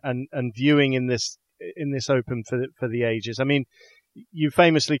watching and viewing in this Open for the ages. I mean, you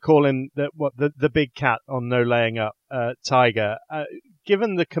famously call him the big cat on No Laying Up, Tiger.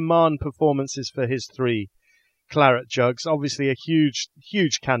 Given the command performances for his 3 claret jugs, obviously a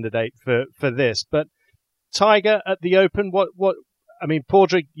huge candidate for this. But Tiger at the Open,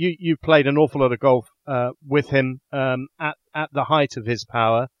 Padraig, you played an awful lot of golf with him at the height of his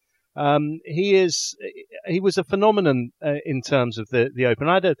power. He was a phenomenon in terms of the Open.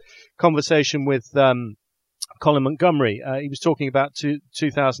 I had a conversation with Colin Montgomery. He was talking about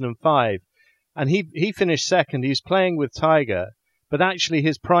 2005, and he finished second. He was playing with Tiger, but actually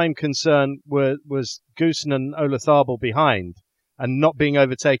his prime concern was Goosen and Olazabal behind and not being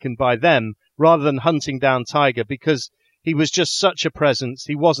overtaken by them, rather than hunting down Tiger, because he was just such a presence.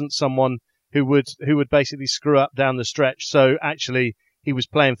 He wasn't someone who would basically screw up down the stretch. So actually he was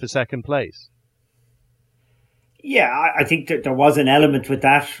playing for second place. Yeah, I think that there was an element with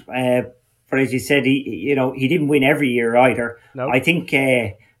that. But as you said, he didn't win every year either. Nope. I think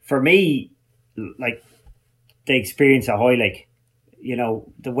for me, like the experience at Hoylake,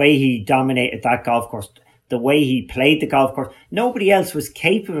 the way he dominated that golf course, the way he played the golf course, nobody else was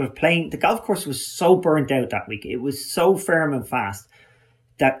capable of playing. The golf course was so burnt out that week. It was so firm and fast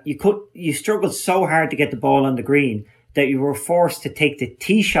that you struggled so hard to get the ball on the green that you were forced to take the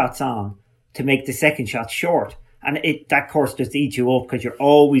tee shots on to make the second shot short. And that course just eats you up because you're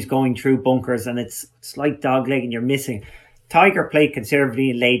always going through bunkers, and it's like doglegging. You're missing. Tiger played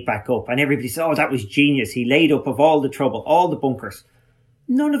conservatively and laid back up, and everybody said, oh, that was genius. He laid up of all the trouble, all the bunkers.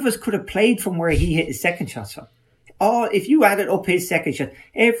 None of us could have played from where he hit his second shots from. Oh, if you added up his second shot,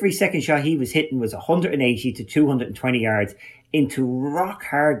 every second shot he was hitting was 180 to 220 yards into rock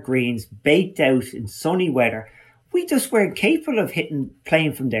hard greens, baked out in sunny weather. We just weren't capable of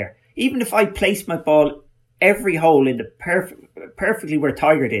playing from there. Even if I placed my ball every hole in the perfectly where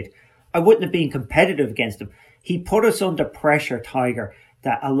Tiger did, I wouldn't have been competitive against him. He put us under pressure, Tiger,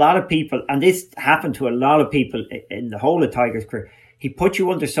 that a lot of people, and this happened to a lot of people in the whole of Tiger's career, he put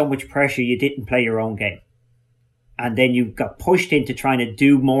you under so much pressure you didn't play your own game. And then you got pushed into trying to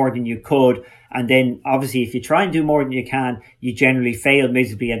do more than you could. And then obviously if you try and do more than you can, you generally fail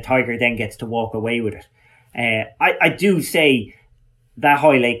miserably, and Tiger then gets to walk away with it. I do say that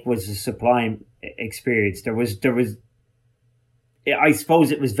Hoylake was a sublime experience. There was, I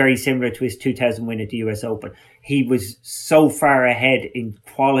suppose it was very similar to his 2000 win at the US Open. He was so far ahead in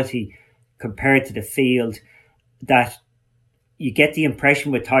quality compared to the field that you get the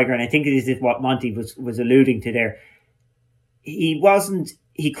impression with Tiger, and I think this is what Monty was alluding to there. He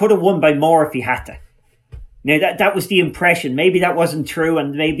could have won by more if he had to. Now that was the impression. Maybe that wasn't true,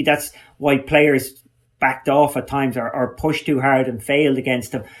 and maybe that's why players backed off at times or pushed too hard and failed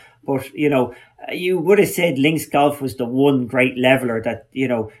against him. But, you know, you would have said links golf was the one great leveler that, you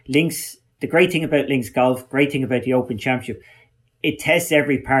know, links, the great thing about links golf, great thing about the Open Championship, it tests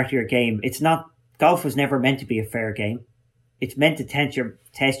every part of your game. It's not, golf was never meant to be a fair game. It's meant to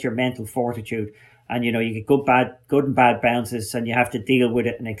test your mental fortitude. And, you know, you get good and bad bounces, and you have to deal with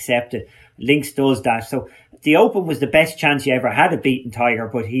it and accept it. Links does that. So the Open was the best chance you ever had of beating Tiger,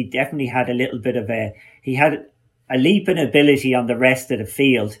 but he definitely had a little bit of he had a leap in ability on the rest of the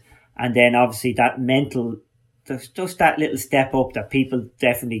field. And then obviously that mental, just that little step up that people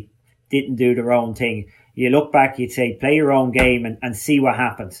definitely didn't do their own thing. You look back, you'd say, play your own game and see what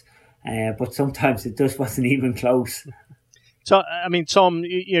happens. But sometimes it just wasn't even close. So, I mean, Tom,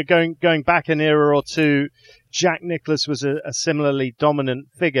 you're going back an era or two, Jack Nicklaus was a similarly dominant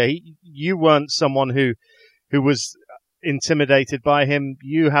figure. You weren't someone who was intimidated by him.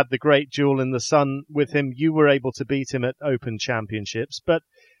 You had the great duel in the sun with him. You were able to beat him at Open Championships. But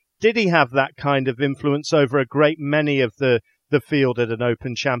did he have that kind of influence over a great many of the field at an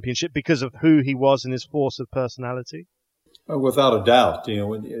Open Championship because of who he was and his force of personality? Without a doubt. You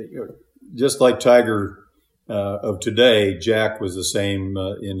know, just like Tiger of today, Jack was the same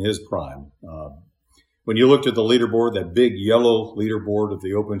in his prime. When you looked at the leaderboard, that big yellow leaderboard of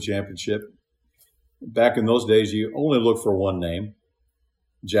the Open Championship, back in those days, you only looked for one name,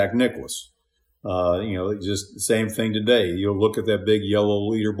 Jack Nicklaus. You know, just the same thing today. You'll look at that big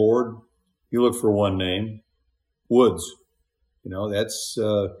yellow leaderboard, you look for one name, Woods. You know, that's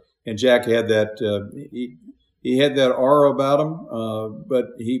and Jack had that. He had that aura about him, but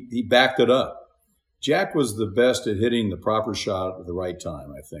he backed it up. Jack was the best at hitting the proper shot at the right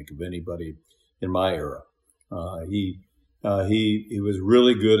time, I think, of anybody in my era. He was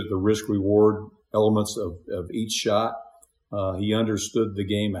really good at the risk-reward elements of each shot. He understood the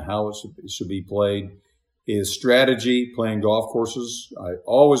game and how it should be played. His strategy, playing golf courses, I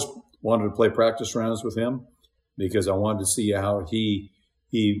always wanted to play practice rounds with him because I wanted to see how he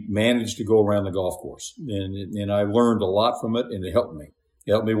managed to go around the golf course. And I learned a lot from it, and it helped me.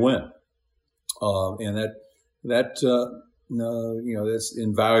 It helped me win. And that you know, that's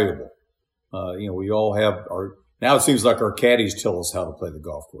invaluable. You know, we all have now it seems like our caddies tell us how to play the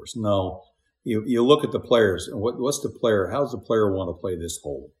golf course. No, you look at the players and what's the player, how does the player want to play this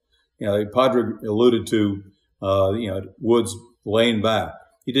hole? You know, Padraig alluded to, you know, Woods laying back.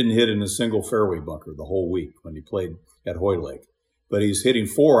 He didn't hit in a single fairway bunker the whole week when he played at Hoylake, but he's hitting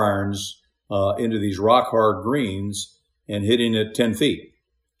 4-irons, into these rock hard greens and hitting it 10 feet.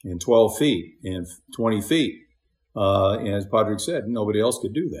 And 12 feet and 20 feet. And as Padraig said, nobody else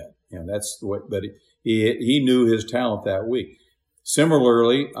could do that. And that's what, but he knew his talent that week.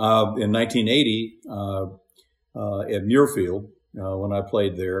 Similarly, in 1980, at Muirfield, when I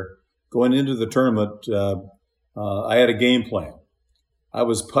played there, going into the tournament, I had a game plan. I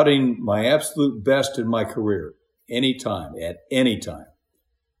was putting my absolute best in my career, at any time.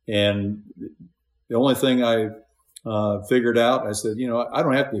 And the only thing I figured out, I said, you know, I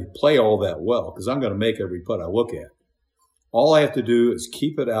don't have to play all that well because I'm going to make every putt I look at. All I have to do is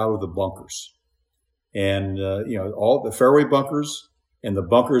keep it out of the bunkers. And, you know, all the fairway bunkers and the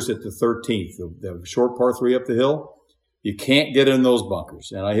bunkers at the 13th, the short par 3 up the hill, you can't get in those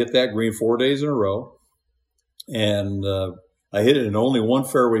bunkers. And I hit that green 4 days in a row. And I hit it in only one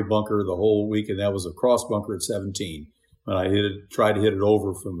fairway bunker the whole week, and that was a cross bunker at 17 when I tried to hit it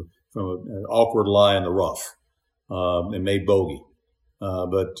over from an awkward lie in the rough. and made bogey.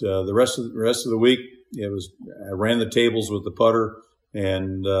 But the rest of the week, I ran the tables with the putter,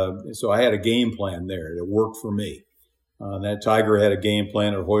 and so I had a game plan there. It worked for me. That Tiger had a game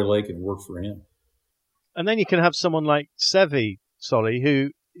plan at Hoylake, and it worked for him. And then you can have someone like Seve, Soly, who,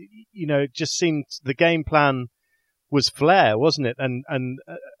 just seemed the game plan was flair, wasn't it? And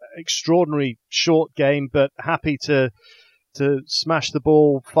extraordinary short game, but happy to smash the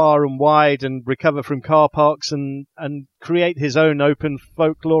ball far and wide and recover from car parks and create his own open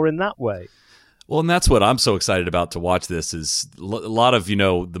folklore in that way. Well, and that's what I'm so excited about to watch this is a lot of,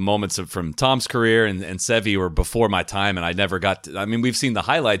 the moments from Tom's career and Seve were before my time, and I never got to, we've seen the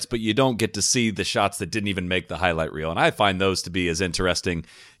highlights, but you don't get to see the shots that didn't even make the highlight reel. And I find those to be as interesting,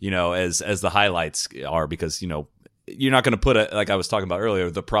 as the highlights are, because, you're not going to put like I was talking about earlier,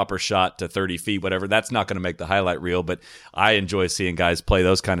 the proper shot to 30 feet, whatever. That's not going to make the highlight reel, but I enjoy seeing guys play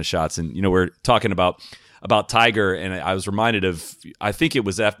those kind of shots. And, we're talking about Tiger, and I was reminded of, I think it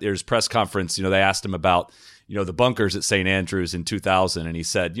was after his press conference, they asked him about, the bunkers at St. Andrews in 2000. And he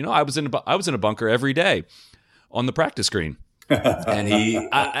said, I was in a bunker every day on the practice green. And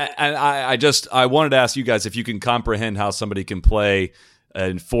I wanted to ask you guys if you can comprehend how somebody can play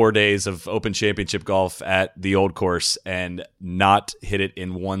in 4 days of Open Championship golf at the Old Course and not hit it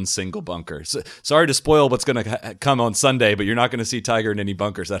in one single bunker. So, sorry to spoil what's going to come on Sunday, but you're not going to see Tiger in any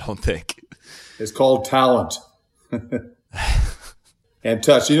bunkers, I don't think. It's called talent and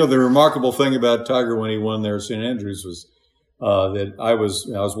touch. The remarkable thing about Tiger when he won there at St. Andrews was that I was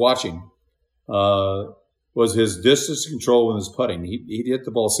watching was his distance control when his putting. He'd hit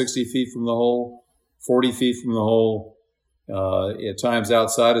the ball 60 feet from the hole, 40 feet from the hole. At times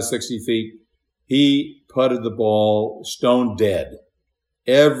outside of 60 feet, he putted the ball stone dead.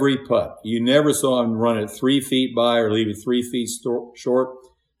 Every putt. You never saw him run it 3 feet by or leave it 3 feet short.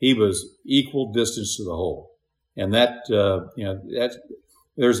 He was equal distance to the hole. And that,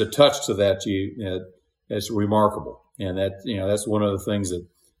 there's a touch to that that's remarkable. And that's one of the things that,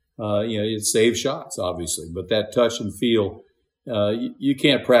 it saves shots, obviously. But that touch and feel, you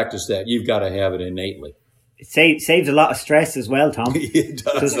can't practice that. You've got to have it innately. It saves a lot of stress as well, Tom. It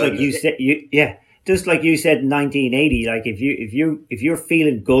does. Just like you said, just like you said in 1980. Like if you're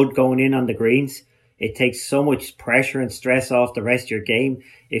feeling good going in on the greens, it takes so much pressure and stress off the rest of your game.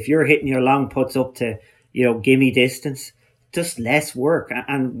 If you're hitting your long putts up to gimme distance, just less work.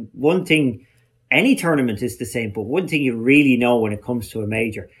 And one thing, any tournament is the same, but one thing you really know when it comes to a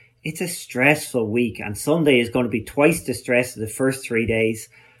major, it's a stressful week, and Sunday is going to be twice the stress of the first 3 days.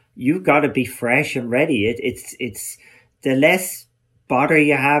 You've got to be fresh and ready. It's the less bother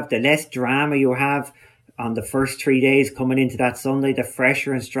you have, the less drama you have on the first 3 days coming into that Sunday, the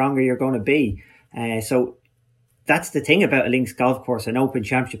fresher and stronger you're going to be. So that's the thing about a links golf course, an Open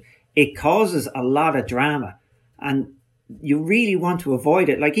Championship. It causes a lot of drama, and you really want to avoid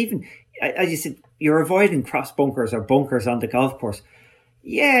it. Like even, as you said, you're avoiding cross bunkers or bunkers on the golf course.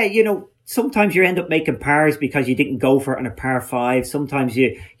 Yeah, sometimes you end up making pars because you didn't go for it on a par 5. Sometimes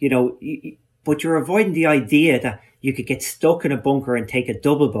but you're avoiding the idea that you could get stuck in a bunker and take a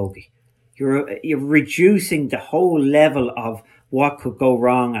double bogey. You're reducing the whole level of what could go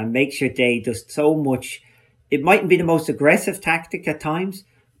wrong and makes your day just so much. It mightn't be the most aggressive tactic at times,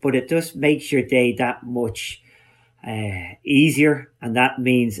 but it just makes your day that much easier, and that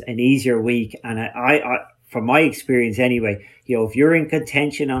means an easier week. And I from my experience anyway, if you're in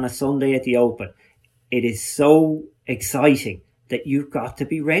contention on a Sunday at the Open, it is so exciting that you've got to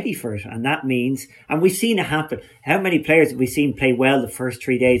be ready for it. And that means, and we've seen it happen. How many players have we seen play well the first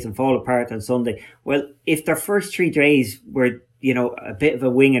 3 days and fall apart on Sunday? Well, if their first 3 days were, a bit of a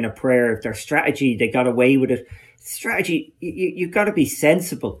wing and a prayer, if their strategy, they got away with it. Strategy, you've got to be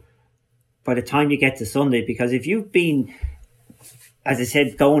sensible by the time you get to Sunday, because if you've been, as I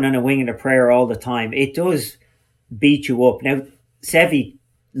said, going on a wing and a prayer all the time, it does beat you up. Now, Seve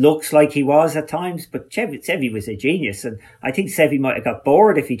looks like he was at times, but Seve was a genius. And I think Seve might have got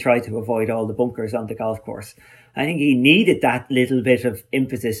bored if he tried to avoid all the bunkers on the golf course. I think he needed that little bit of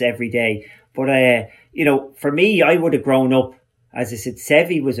impetus every day. But, for me, I would have grown up, as I said,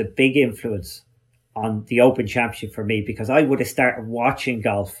 Seve was a big influence on the Open Championship for me, because I would have started watching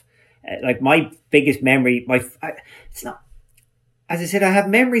golf. Like my biggest memory, it's not, as I said, I have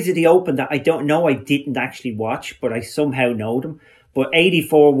memories of the Open that I don't know I didn't actually watch, but I somehow know them. But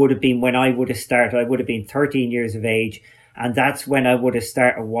 84 would have been when I would have started. I would have been 13 years of age. And that's when I would have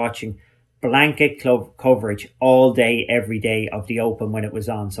started watching blanket club coverage all day, every day of the Open when it was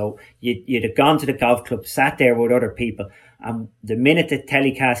on. So you'd have gone to the golf club, sat there with other people. And the minute the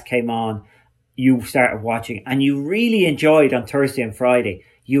telecast came on, you started watching. And you really enjoyed on Thursday and Friday.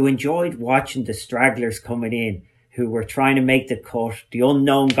 You enjoyed watching the stragglers coming in, who were trying to make the cut, the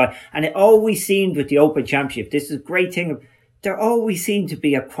unknown guy. And it always seemed with the Open Championship, this is a great thing, there always seemed to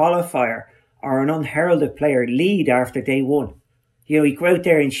be a qualifier or an unheralded player lead after day one. You go out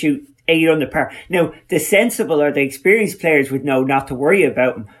there and shoot 8 under par. Now, the sensible or the experienced players would know not to worry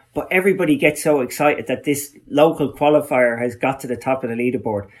about them, but everybody gets so excited that this local qualifier has got to the top of the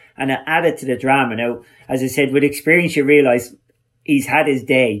leaderboard, and it added to the drama. Now, as I said, with experience, you realise he's had his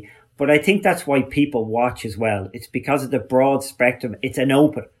day, but I think that's why people watch as well. It's because of the broad spectrum. It's an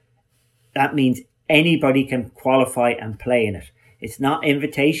open. That means anybody can qualify and play in it. It's not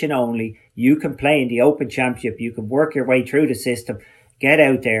invitation only. You can play in the Open Championship. You can work your way through the system, get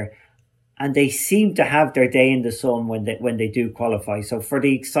out there. And they seem to have their day in the sun when they do qualify. So for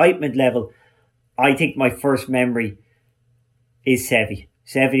the excitement level, I think my first memory is Seve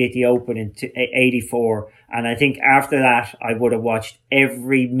at the Open in 84. And I think after that, I would have watched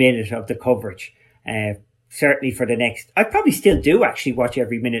every minute of the coverage. Certainly for the next, I probably still do actually watch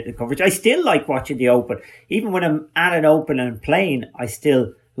every minute of the coverage. I still like watching the Open. Even when I'm at an Open and playing, I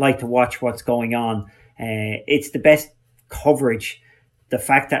still like to watch what's going on. It's the best coverage. The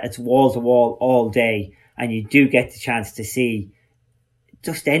fact that it's wall to wall all day and you do get the chance to see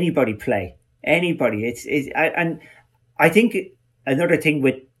just anybody play. Anybody. And I think another thing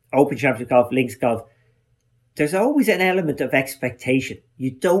with Open Championship golf, links golf, there's always an element of expectation.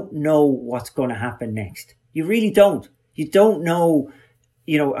 You don't know what's going to happen next. You really don't. You don't know,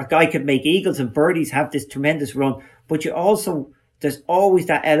 a guy could make eagles and birdies, have this tremendous run, but there's always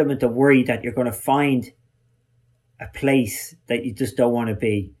that element of worry that you're going to find a place that you just don't want to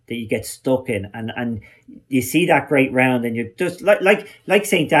be, that you get stuck in, and you see that great round and you're just like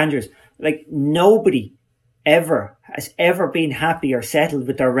St. Andrews, like nobody has ever been happy or settled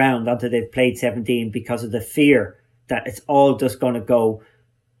with their round until they've played 17 because of the fear that it's all just going to go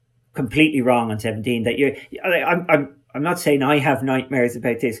completely wrong on 17. I'm not saying I have nightmares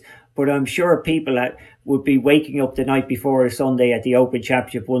about this, but I'm sure people that would be waking up the night before a Sunday at the Open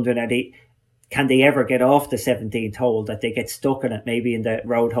Championship wondering can they ever get off the 17th hole, that they get stuck in it, maybe in the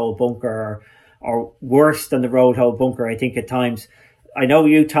road hole bunker or worse than the road hole bunker. I think at times, I know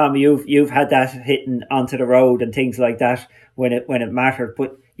you, Tom, you've had that hitting onto the road and things like that when it mattered,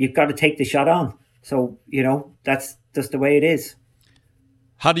 but you've got to take the shot on. So, that's just the way it is.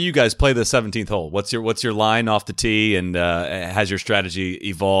 How do you guys play the 17th hole? What's your line off the tee, and has your strategy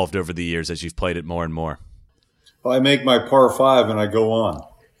evolved over the years as you've played it more and more? Well, I make my par 5 and I go on.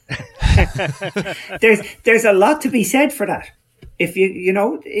 There's a lot to be said for that. If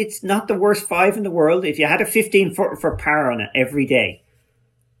it's not the worst 5 in the world. If you had a 15 foot for par on it every day,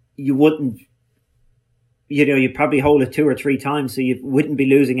 you wouldn't, you'd probably hold it 2 or 3 times, so you wouldn't be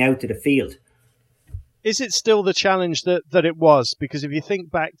losing out to the field. Is it still the challenge that it was? Because if you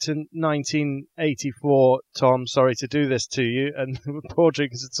think back to 1984, Tom, sorry to do this to you, and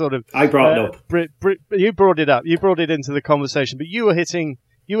Padraig, because it's sort of I brought it up. You brought it up. You brought it into the conversation, but you were hitting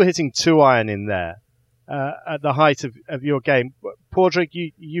 2-iron in there at the height of your game. Padraig,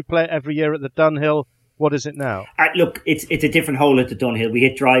 you play it every year at the Dunhill. What is it now? Look, it's a different hole at the Dunhill. We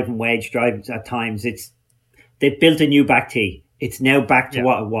hit drive and wedge, drive at times. They've built a new back tee. It's now back to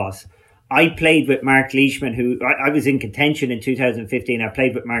what it was. I played with Mark Leishman, who I was in contention in 2015. I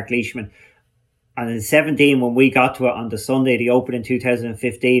played with Mark Leishman. And in 17, when we got to it on the Sunday, the Open in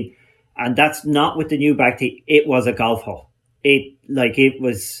 2015, and that's not with the new back tee, it was a golf hole. It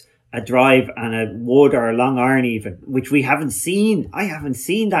was a drive and a wood or a long iron even, which we haven't seen. I haven't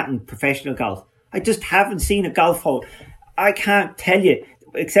seen that in professional golf. I just haven't seen a golf hole. I can't tell you,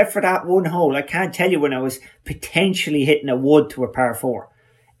 except for that one hole, I can't tell you when I was potentially hitting a wood to a par 4.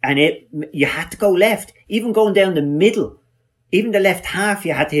 And you had to go left, even going down the middle, even the left half,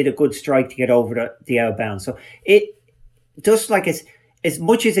 you had to hit a good strike to get over the outbound. So it just like as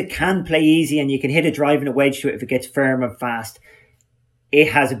much as it can play easy and you can hit a drive and a wedge to it if it gets firm and fast,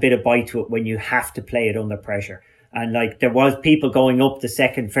 it has a bit of bite to it when you have to play it under pressure. And there was people going up the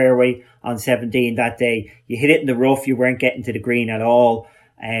second fairway on 17 that day. You hit it in the rough, you weren't getting to the green at all.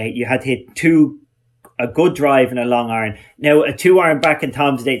 You had to hit a good drive and a long iron. Now, a 2-iron back in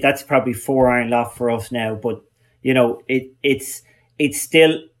Tom's day, that's probably 4-iron loft for us now. But, it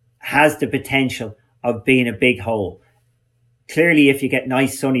still has the potential of being a big hole. Clearly, if you get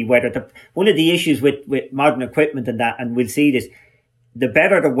nice sunny weather, one of the issues with modern equipment and we'll see this, the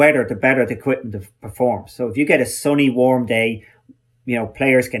better the weather, the better the equipment performs. So if you get a sunny, warm day,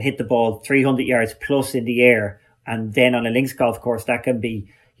 players can hit the ball 300 yards plus in the air. And then on a links golf course, that can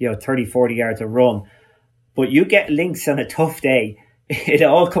be, 30, 40 yards a run. But you get links on a tough day, it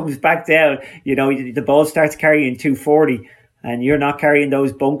all comes back down. The ball starts carrying 240 and you're not carrying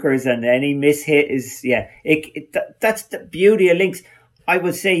those bunkers, and any miss hit is, that's the beauty of links. I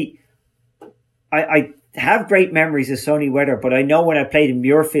would say I have great memories of sunny weather, but I know when I played in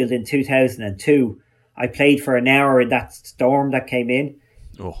Muirfield in 2002, I played for an hour in that storm that came in.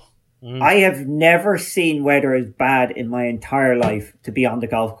 Oh. I have never seen weather as bad in my entire life to be on the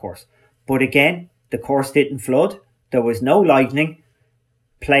golf course. But again, the course didn't flood. There was no lightning.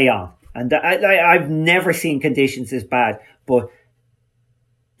 Play on. And I've never seen conditions as bad. But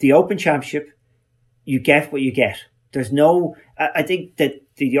the Open Championship, you get what you get. There's no... I think that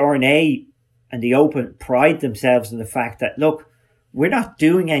the RNA and the Open pride themselves in the fact that, look, we're not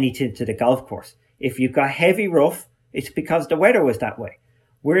doing anything to the golf course. If you've got heavy rough, it's because the weather was that way.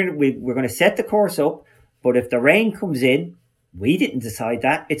 We're going to set the course up, but if the rain comes in, we didn't decide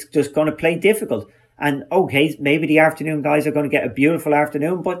that. It's just going to play difficult. And okay, maybe the afternoon guys are going to get a beautiful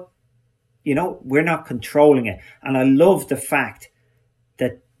afternoon, but, we're not controlling it. And I love the fact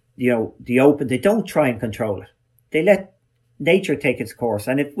that, the Open, they don't try and control it. They let nature take its course.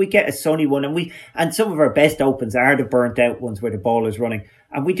 And if we get a sunny one, and some of our best Opens are the burnt out ones where the ball is running,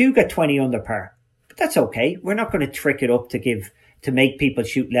 and we do get 20 under par, but that's okay. We're not going to trick it up to make people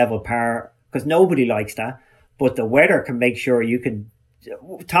shoot level par, because nobody likes that. But the weather can make sure you can.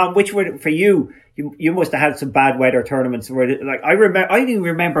 Tom, which were for you? You must have had some bad weather tournaments where, I didn't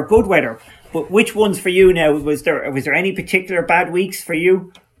remember good weather. But which ones for you now? Was there any particular bad weeks for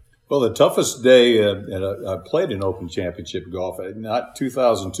you? Well, the toughest day, and I played an Open Championship golf. Not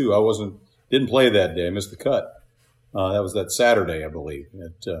 2002. Didn't play that day. I missed the cut. That was that Saturday, I believe.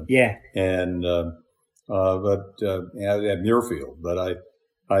 At Muirfield. But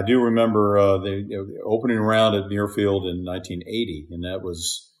I do remember the opening round at Muirfield in 1980, and that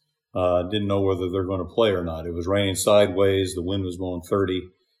was didn't know whether they're going to play or not. It was raining sideways. The wind was blowing 30.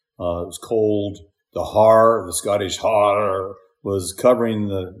 It was cold. The Scottish har, was covering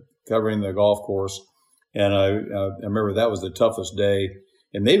the golf course, and I remember that was the toughest day,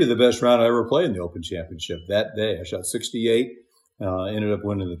 and maybe the best round I ever played in the Open Championship that day. I shot 68. Ended up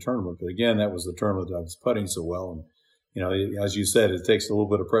winning the tournament. But again, that was the tournament that I was putting so well. And, as you said, it takes a little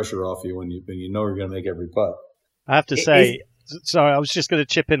bit of pressure off you when you know you're going to make every putt. I have to say, sorry, I was just going to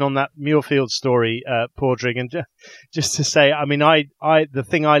chip in on that Muirfield story, Padraig, and just to say, the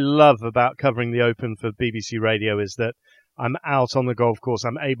thing I love about covering the Open for BBC Radio is that I'm out on the golf course.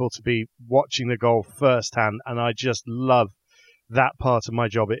 I'm able to be watching the golf firsthand, and I just love that part of my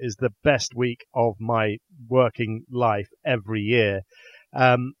job. It is the best week of my working life every year.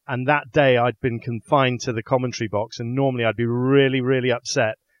 And that day I'd been confined to the commentary box, and normally I'd be really, really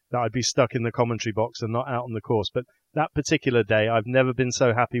upset that I'd be stuck in the commentary box and not out on the course. But that particular day, I've never been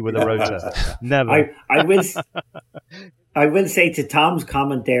so happy with a rotor. Never. I will say to Tom's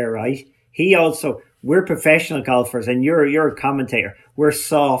comment there, right? We're professional golfers, and you're a commentator. We're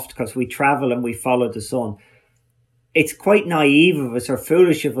soft because we travel and we follow the sun. It's quite naive of us or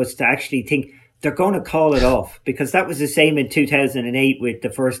foolish of us to actually think they're going to call it off, because that was the same in 2008 with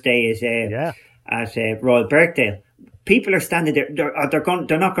the first day at Royal Birkdale. People are standing there.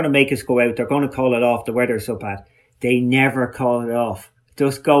 They're not going to make us go out. They're going to call it off. The weather's so bad. They never call it off.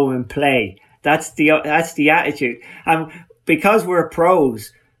 Just go and play. That's the attitude. And because we're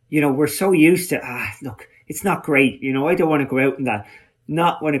pros, we're so used to, look, it's not great. I don't want to go out in that.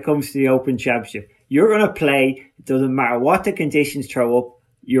 Not when it comes to the Open Championship. You're going to play. It doesn't matter what the conditions throw up.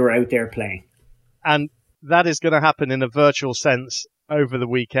 You're out there playing. And that is going to happen in a virtual sense over the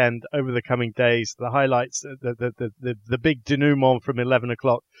weekend, over the coming days. The highlights, the big denouement from 11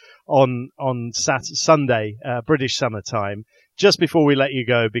 o'clock on Sunday, British summer time. Just before we let you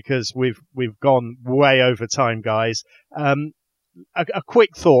go, because we've gone way over time, guys. A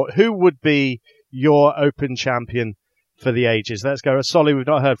quick thought: who would be your Open champion for the ages? Let's go. Soly, we've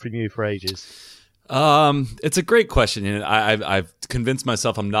not heard from you for ages. It's a great question, and I've convinced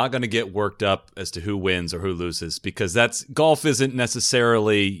myself I'm not going to get worked up as to who wins or who loses, because golf isn't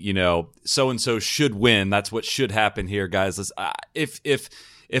necessarily, so and so should win. That's what should happen here, guys. If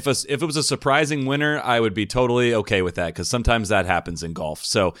it was a surprising winner, I would be totally okay with that, because sometimes that happens in golf.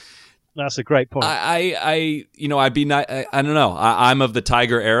 So that's a greid point. I'd be not. I don't know. I'm of the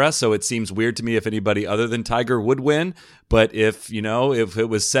Tiger era, so it seems weird to me if anybody other than Tiger would win. But if it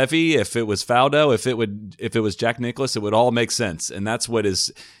was Seve, if it was Faldo, if it was Jack Nicklaus, it would all make sense. And that's what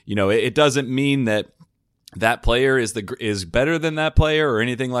is. It doesn't mean that player is better than that player or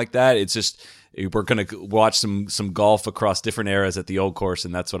anything like that. It's just we're going to watch some golf across different eras at the old course,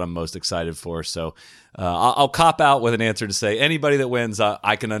 and that's what I'm most excited for. So I'll cop out with an answer to say anybody that wins,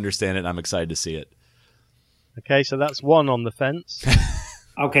 I can understand it, and I'm excited to see it. Okay, so that's one on the fence.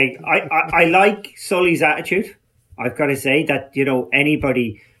 Okay, I like Soly's attitude. I've got to say that,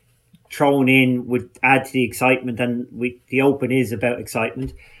 anybody thrown in would add to the excitement, and the Open is about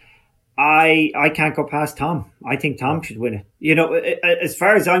excitement. I can't go past Tom. I think Tom should win it. As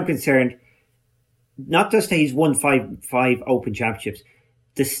far as I'm concerned, not just that he's won five Open Championships,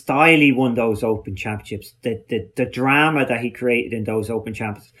 the style he won those Open Championships, the drama that he created in those Open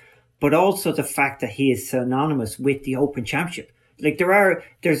Championships, but also the fact that he is synonymous with the Open Championship. Like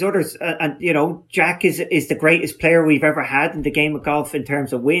there's others, and Jack is the greatest player we've ever had in the game of golf in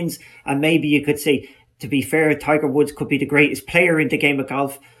terms of wins, and maybe you could say, to be fair, Tiger Woods could be the greatest player in the game of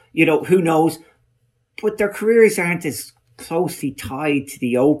golf. Who knows? But their careers aren't as closely tied to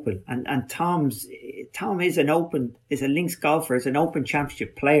the Open, and Tom is is a links golfer, is an Open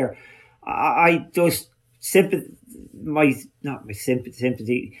Championship player. I just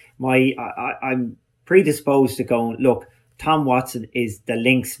I'm predisposed to going, look, Tom Watson is the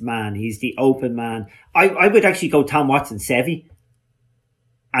links man. He's the Open man. I would actually go Tom Watson, Seve,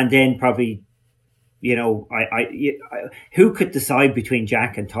 and then probably, who could decide between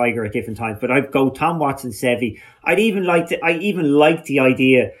Jack and Tiger at different times? But I'd go Tom Watson, Seve. I even like the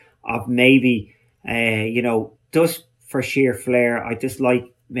idea of maybe, just for sheer flair, I just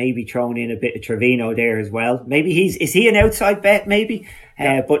like maybe throwing in a bit of Trevino there as well. Maybe is he an outside bet? Maybe,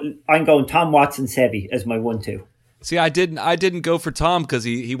 but I'm going Tom Watson, Seve as my 1-2. See, I didn't go for Tom because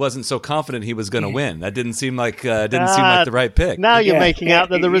he wasn't so confident he was going to win. That didn't seem like the right pick. Now you're making out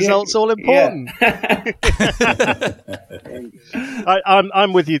that the result's all important.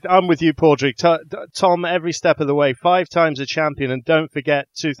 I'm with you. I'm with you, Padraig. Tom, every step of the way, 5 times a champion, and don't forget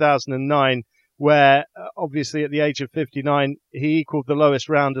 2009, where obviously at the age of 59 he equalled the lowest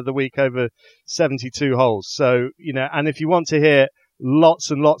round of the week over 72 holes. So and if you want to hear lots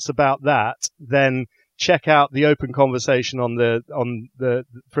and lots about that, then check out the Open conversation from the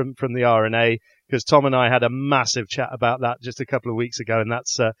RNA, because Tom and I had a massive chat about that just a couple of weeks ago, and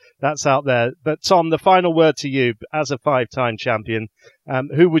that's out there. But Tom, the final word to you as a 5-time champion.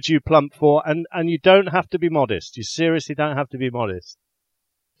 Who would you plump for? And you don't have to be modest. You seriously don't have to be modest.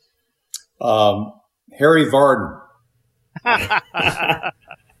 Harry Varden.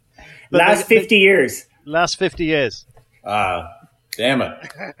 Last 50 years. Last 50 years. Damn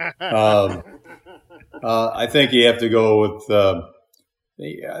it. I think you have to go with. I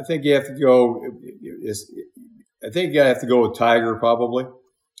think you have to go with Tiger probably.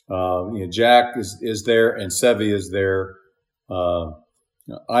 Jack is there and Seve is there.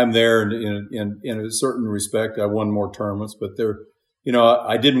 I'm there in a certain respect. I won more tournaments, but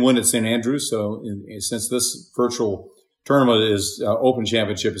I didn't win at St. Andrews. So since this virtual tournament is Open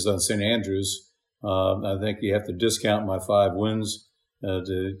Championship is on St. Andrews, I think you have to discount my 5 wins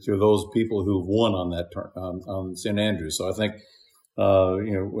to those people who've won on that on St. Andrews. So I think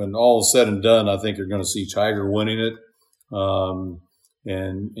when all is said and done, I think you're going to see Tiger winning it, and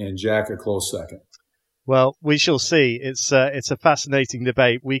Jack a close second. Well, we shall see. It's a fascinating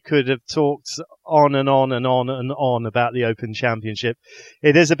debate. We could have talked on and on and on and on about the Open Championship.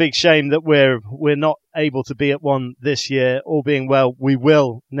 It is a big shame that we're not able to be at one this year. All being well, we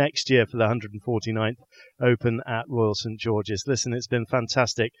will next year for the 149th Open at Royal St. George's. Listen, it's been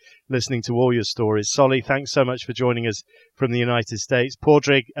fantastic listening to all your stories. Soly, thanks so much for joining us from the United States.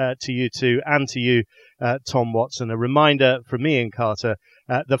 Padraig, to you too, and to you, Tom Watson. A reminder from me and Carter,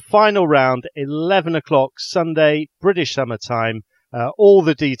 the final round, 11 o'clock Sunday, British Summer Time. All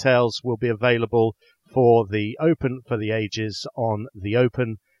the details will be available for the Open for the Ages on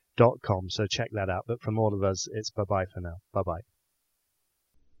theopen.com. So check that out. But from all of us, it's bye-bye for now. Bye-bye.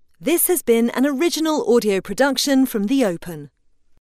 This has been an original audio production from The Open.